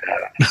add.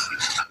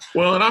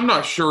 Well, and I'm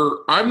not sure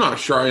I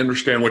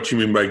understand what you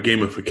mean by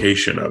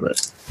gamification of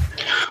it.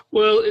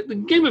 Well, the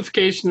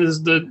gamification is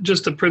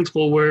just a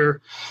principle where,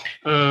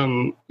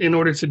 in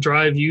order to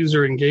drive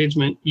user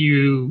engagement,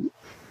 you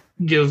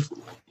give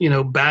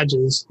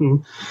badges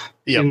and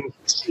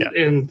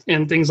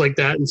things like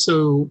that, and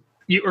so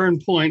you earn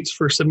points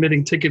for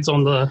submitting tickets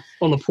on the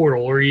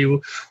portal, or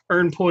you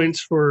earn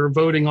points for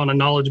voting on a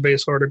knowledge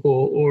base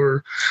article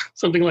or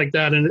something like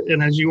that.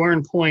 And as you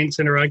earn points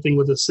interacting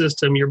with the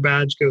system, your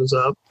badge goes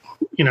up,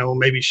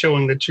 maybe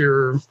showing that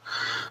you're,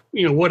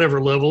 whatever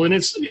level. And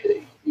it's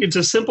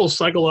a simple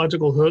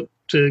psychological hook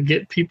to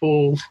get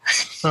people,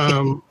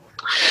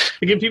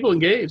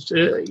 engaged.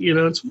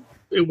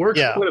 It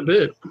works quite a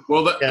bit.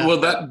 Well,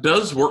 that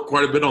does work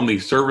quite a bit on the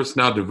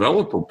ServiceNow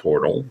developer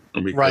portal.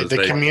 Right,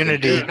 the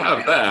community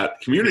have that.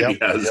 Community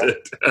has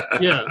it.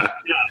 Yeah.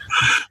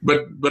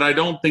 But I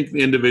don't think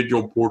the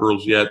individual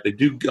portals yet. They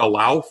do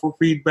allow for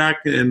feedback,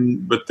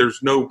 but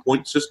there's no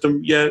point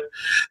system yet.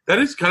 That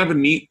is kind of a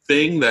neat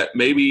thing that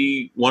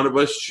maybe one of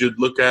us should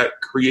look at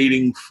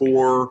creating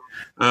for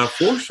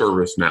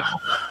ServiceNow,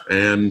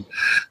 and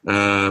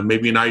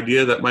maybe an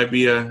idea that might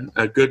be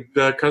a good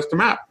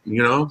custom app.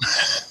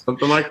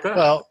 Something like that.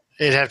 Well,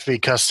 it'd have to be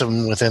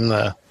custom within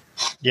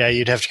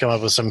you'd have to come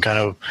up with some kind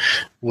of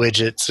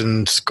widgets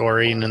and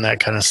scoring and that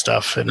kind of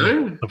stuff in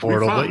the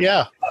portal. But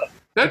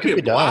that'd be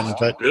a blast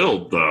to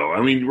build, though.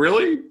 I mean,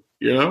 really?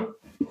 Yep.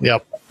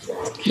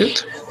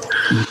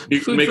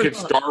 You can make it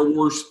Star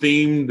Wars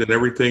themed and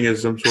everything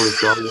is some sort of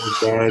Star Wars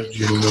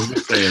badge. I'm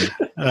just saying.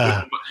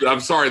 I'm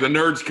sorry, the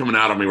nerd's coming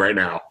out of me right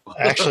now.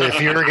 Actually,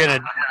 if you were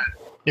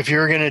if you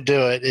were going to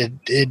do it,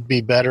 it'd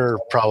be better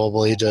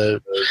probably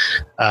to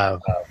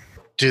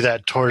do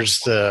that towards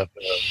the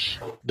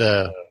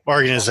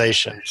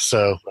organization.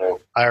 So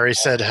I already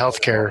said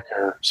healthcare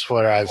is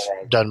where I've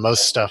done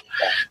most stuff.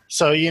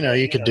 So,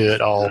 you could do it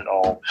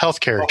all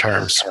healthcare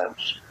terms.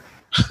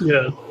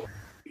 Yeah.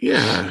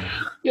 Yeah.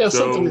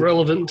 Something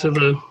relevant to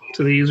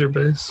the user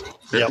base.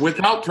 Yep.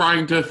 Without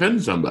trying to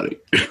offend somebody.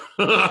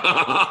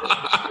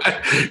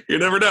 You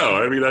never know.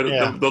 I mean,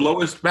 the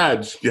lowest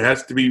badge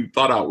has to be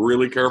thought out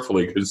really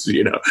carefully because,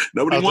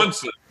 nobody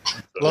wants it.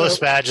 Lowest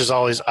badge is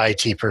always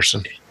IT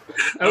person.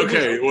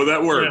 Okay, well,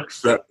 that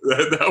works. Yeah.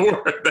 That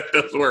works. That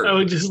does work. I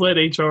would just let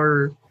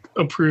HR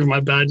approve my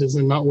badges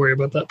and not worry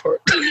about that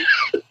part.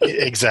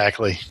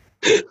 Exactly.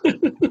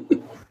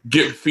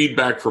 Get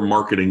feedback from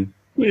marketing.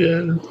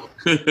 Yeah.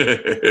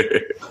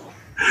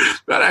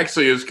 That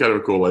actually is kind of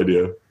a cool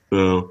idea.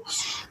 So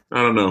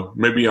I don't know.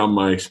 Maybe on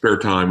my spare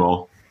time,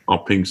 I'll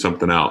ping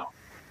something out.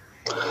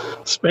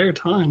 Spare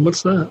time?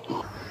 What's that?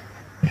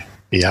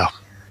 Yeah,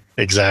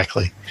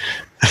 exactly.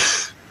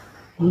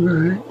 All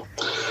right.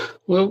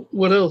 Well,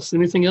 what else?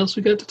 Anything else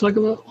we got to talk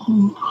about?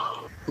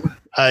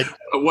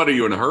 What, are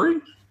you in a hurry?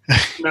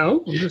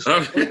 No. I'm just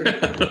Are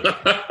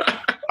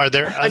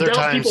there other I doubt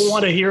times people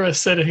want to hear us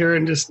sit here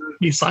and just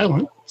be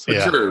silent. So.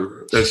 Yeah.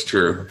 True. That's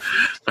true.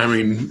 I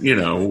mean,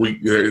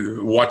 we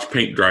watch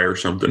paint dry or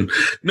something.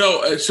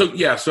 No. So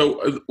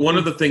one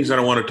of the things that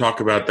I want to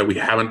talk about that we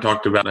haven't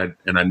talked about,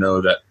 and I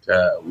know that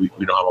we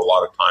don't have a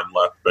lot of time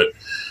left, but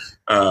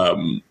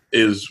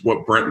is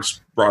what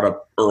Brent brought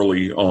up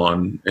early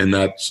on, and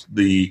that's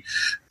the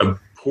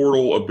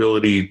portal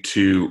ability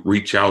to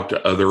reach out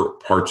to other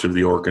parts of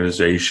the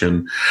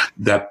organization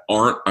that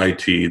aren't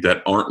IT,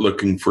 that aren't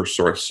looking for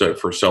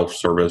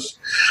self-service,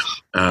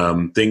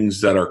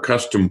 things that are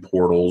custom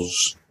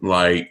portals.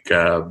 Like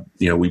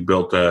we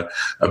built a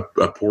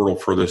portal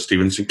for the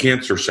Stevenson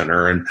Cancer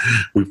Center, and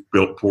we've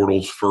built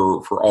portals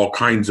for all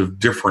kinds of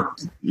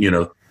different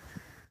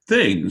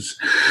things.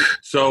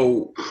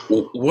 So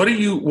what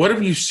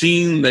have you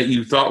seen that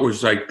you thought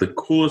was like the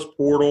coolest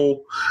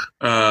portal?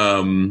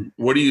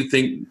 What do you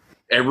think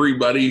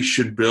everybody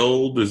should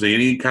build? Is there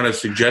any kind of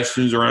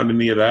suggestions around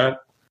any of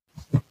that?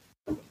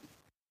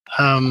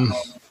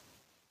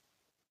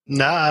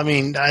 No, I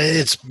mean,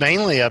 it's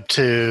mainly up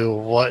to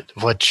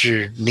what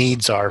your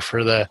needs are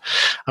for the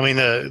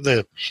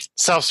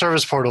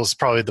self-service portal is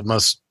probably the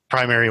most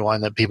primary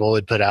one that people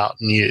would put out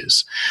and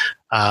use.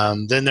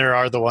 Then there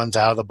are the ones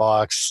out of the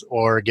box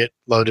or get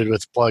loaded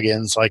with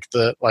plugins like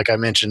I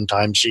mentioned,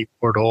 Timesheet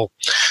Portal,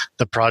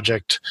 the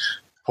project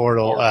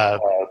portal,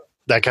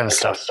 that kind of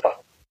stuff.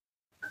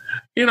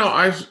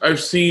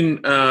 I've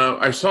seen.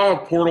 I saw a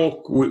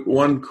portal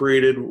one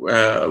created.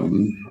 I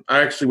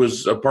actually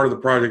was a part of the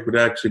project, but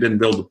actually didn't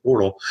build the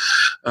portal.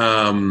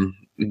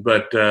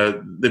 But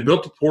they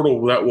built a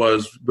portal that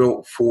was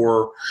built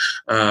for.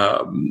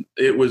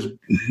 It was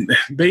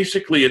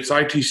basically it's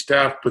IT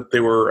staff, but they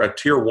were a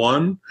tier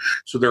 1,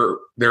 so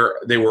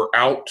they were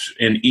out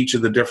in each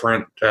of the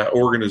different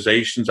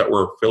organizations that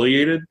were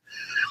affiliated.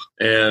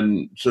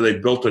 And so they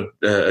built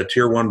a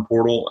tier 1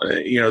 portal.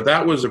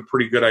 That was a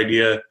pretty good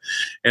idea.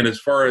 And as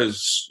far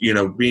as,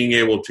 being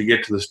able to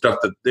get to the stuff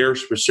that they're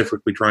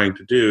specifically trying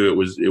to do, it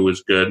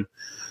was good.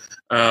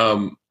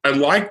 I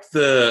liked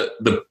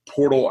the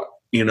portal,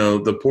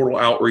 the portal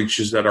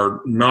outreaches that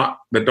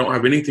don't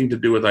have anything to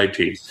do with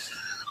IT.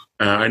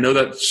 I know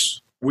that's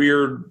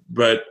weird,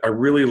 but I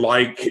really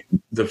like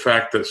the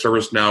fact that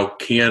ServiceNow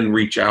can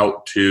reach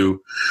out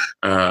to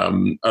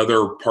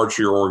other parts of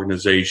your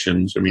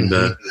organizations. I mean,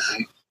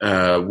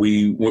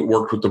 we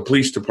worked with the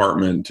police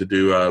department to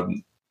do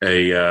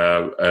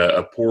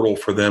a portal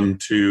for them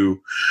to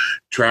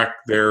track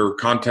their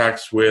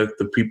contacts with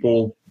the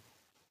people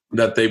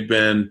that they've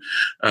been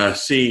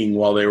seeing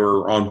while they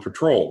were on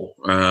patrol.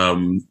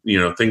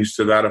 Things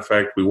to that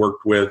effect. We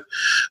worked with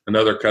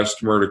another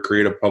customer to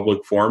create a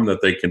public form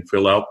that they can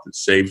fill out that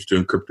saves to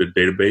encrypted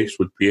database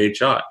with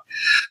PHI.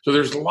 So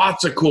there's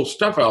lots of cool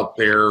stuff out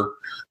there.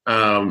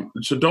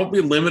 So don't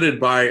be limited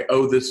by,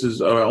 this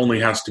is only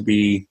has to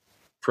be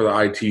for the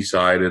IT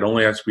side. It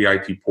only has to be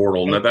IT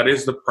portal. Now that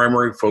is the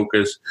primary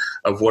focus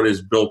of what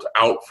is built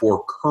out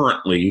for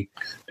currently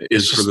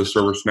is for the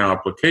ServiceNow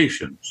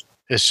applications.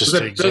 It's just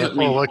an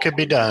example of what could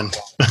be done.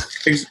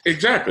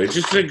 Exactly. It's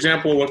just an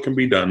example of what can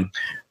be done.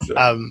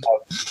 So.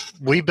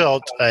 We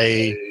built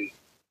a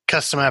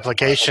custom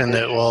application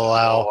that will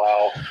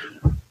allow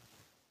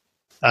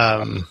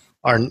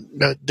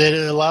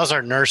that allows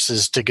our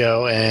nurses to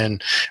go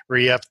and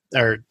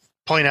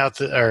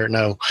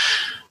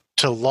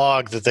to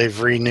log that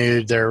they've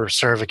renewed their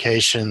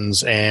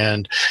certifications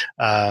and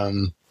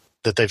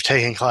that they've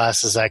taken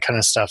classes, that kind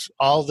of stuff.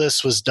 All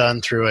this was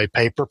done through a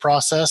paper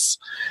process.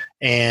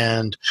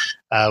 And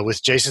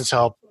with Jason's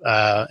help,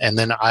 and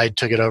then I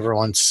took it over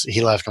once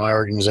he left my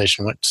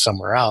organization, went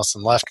somewhere else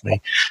and left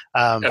me.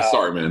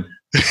 Sorry, man.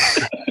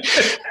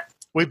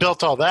 we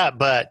built all that,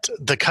 but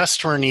the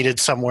customer needed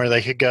somewhere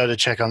they could go to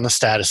check on the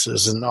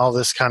statuses and all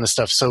this kind of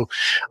stuff. So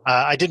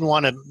I didn't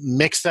want to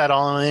mix that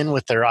all in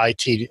with their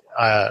IT,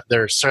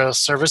 their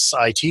service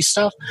IT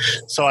stuff.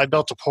 So I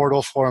built a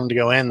portal for them to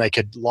go in. They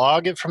could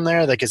log it from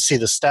there. They could see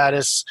the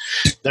status.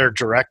 Their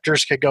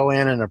directors could go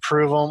in and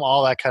approve them,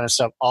 all that kind of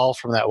stuff, all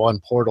from that one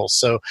portal.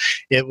 So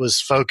it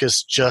was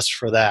focused just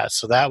for that.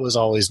 So that was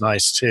always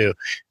nice too.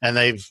 And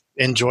they've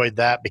enjoyed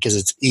that because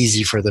it's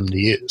easy for them to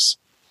use.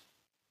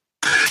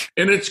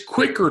 And it's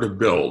quicker to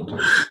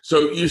build.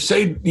 So you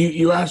say,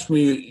 you asked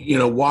me,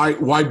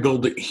 why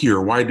build it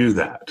here? Why do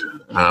that?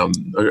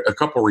 A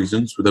couple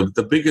reasons.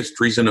 The biggest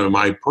reason, in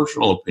my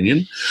personal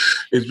opinion,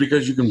 is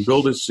because you can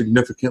build it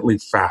significantly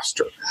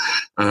faster.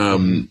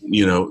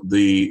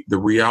 The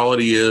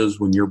reality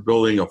is when you're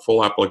building a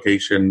full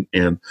application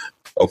and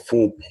a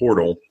full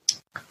portal,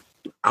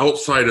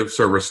 outside of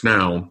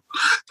ServiceNow,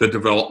 the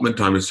development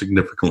time is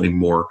significantly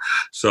more.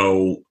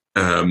 So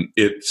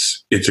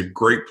it's a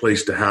great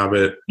place to have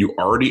it. You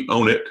already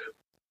own it.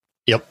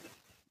 Yep.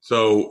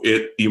 So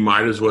you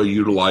might as well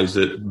utilize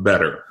it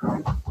better.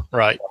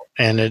 Right.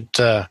 And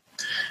if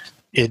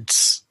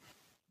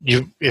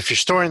you're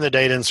storing the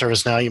data in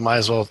ServiceNow, you might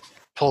as well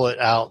pull it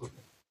out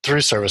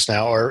through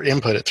ServiceNow or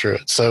input it through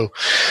it. So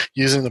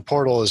using the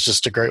portal is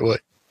just a great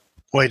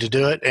way to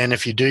do it. And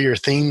if you do your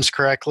themes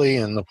correctly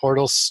and the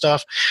portal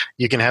stuff,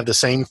 you can have the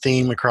same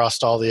theme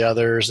across all the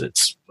others.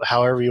 It's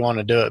however you want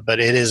to do it,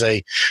 but it is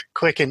a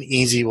quick and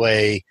easy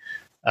way,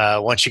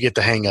 once you get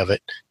the hang of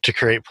it, to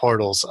create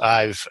portals.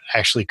 I've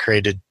actually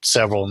created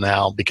several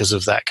now because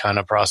of that kind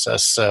of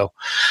process. So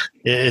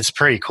it's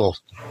pretty cool.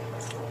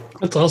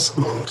 That's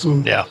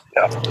awesome. Yeah.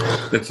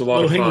 It's a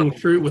lot of fun. Low-hanging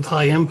fruit with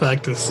high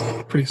impact is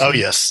pretty sweet. Oh,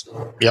 yes.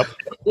 Yep.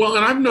 Well,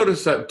 and I've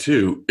noticed that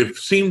too. It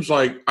seems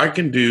like I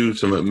can do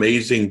some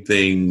amazing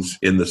things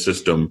in the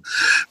system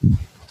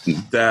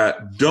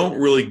that don't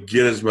really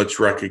get as much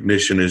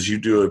recognition as you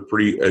do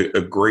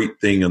a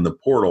great thing in the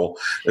portal.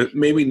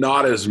 Maybe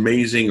not as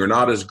amazing or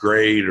not as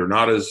great or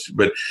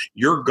but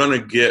you're going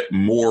to get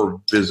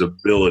more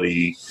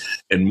visibility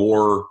and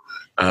more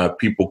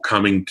people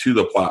coming to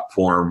the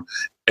platform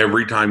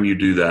every time you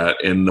do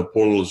that. And the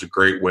portal is a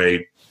great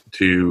way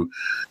to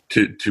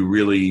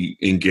really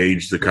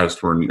engage the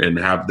customer and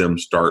have them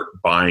start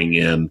buying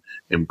in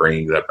and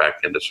bringing that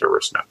back into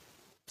ServiceNow.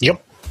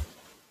 Yep.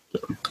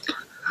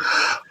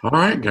 All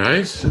right,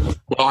 guys.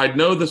 Well, I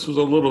know this was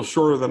a little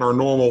shorter than our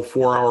normal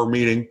 4-hour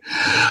meeting,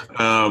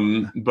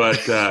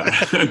 but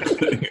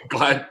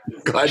glad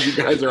you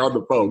guys are on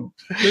the phone.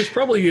 There's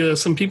probably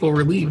some people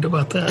relieved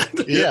about that.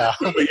 Yeah.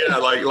 Yeah,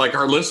 like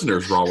our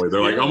listeners probably.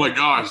 They're like, oh my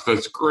gosh,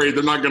 that's great.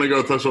 They're not going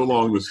to go so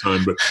long this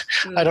time. But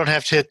I don't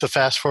have to hit the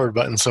fast forward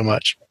button so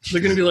much.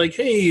 They're going to be like,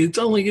 hey, it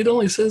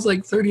only says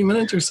like 30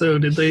 minutes or so.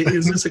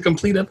 Is this a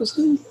complete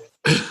episode?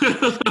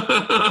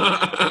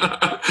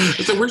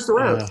 So where's the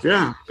rest?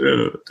 Yeah.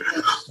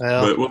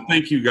 Well,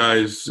 thank you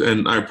guys,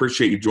 and I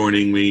appreciate you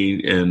joining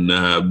me.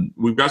 And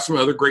we've got some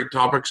other great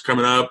topics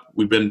coming up.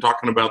 We've been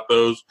talking about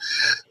those.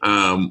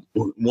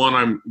 One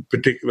I'm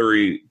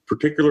particularly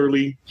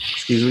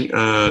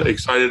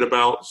excited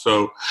about.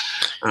 So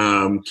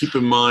keep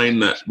in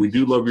mind that we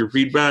do love your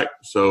feedback.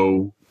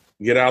 So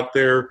get out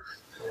there,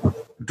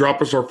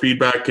 drop us our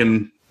feedback,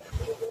 and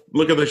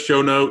look at the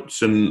show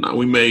notes, and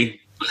we may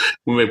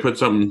put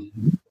something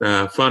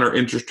fun or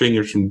interesting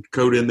or some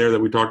code in there that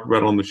we talked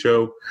about on the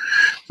show.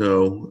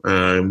 So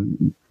I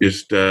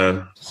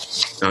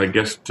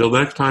guess till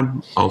next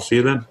time, I'll see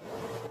you then.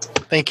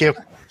 Thank you.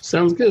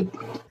 Sounds good.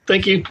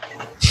 Thank you.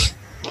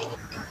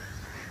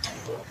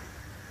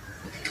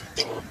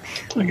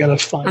 I got to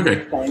find.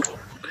 Okay.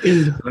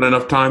 Not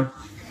enough time?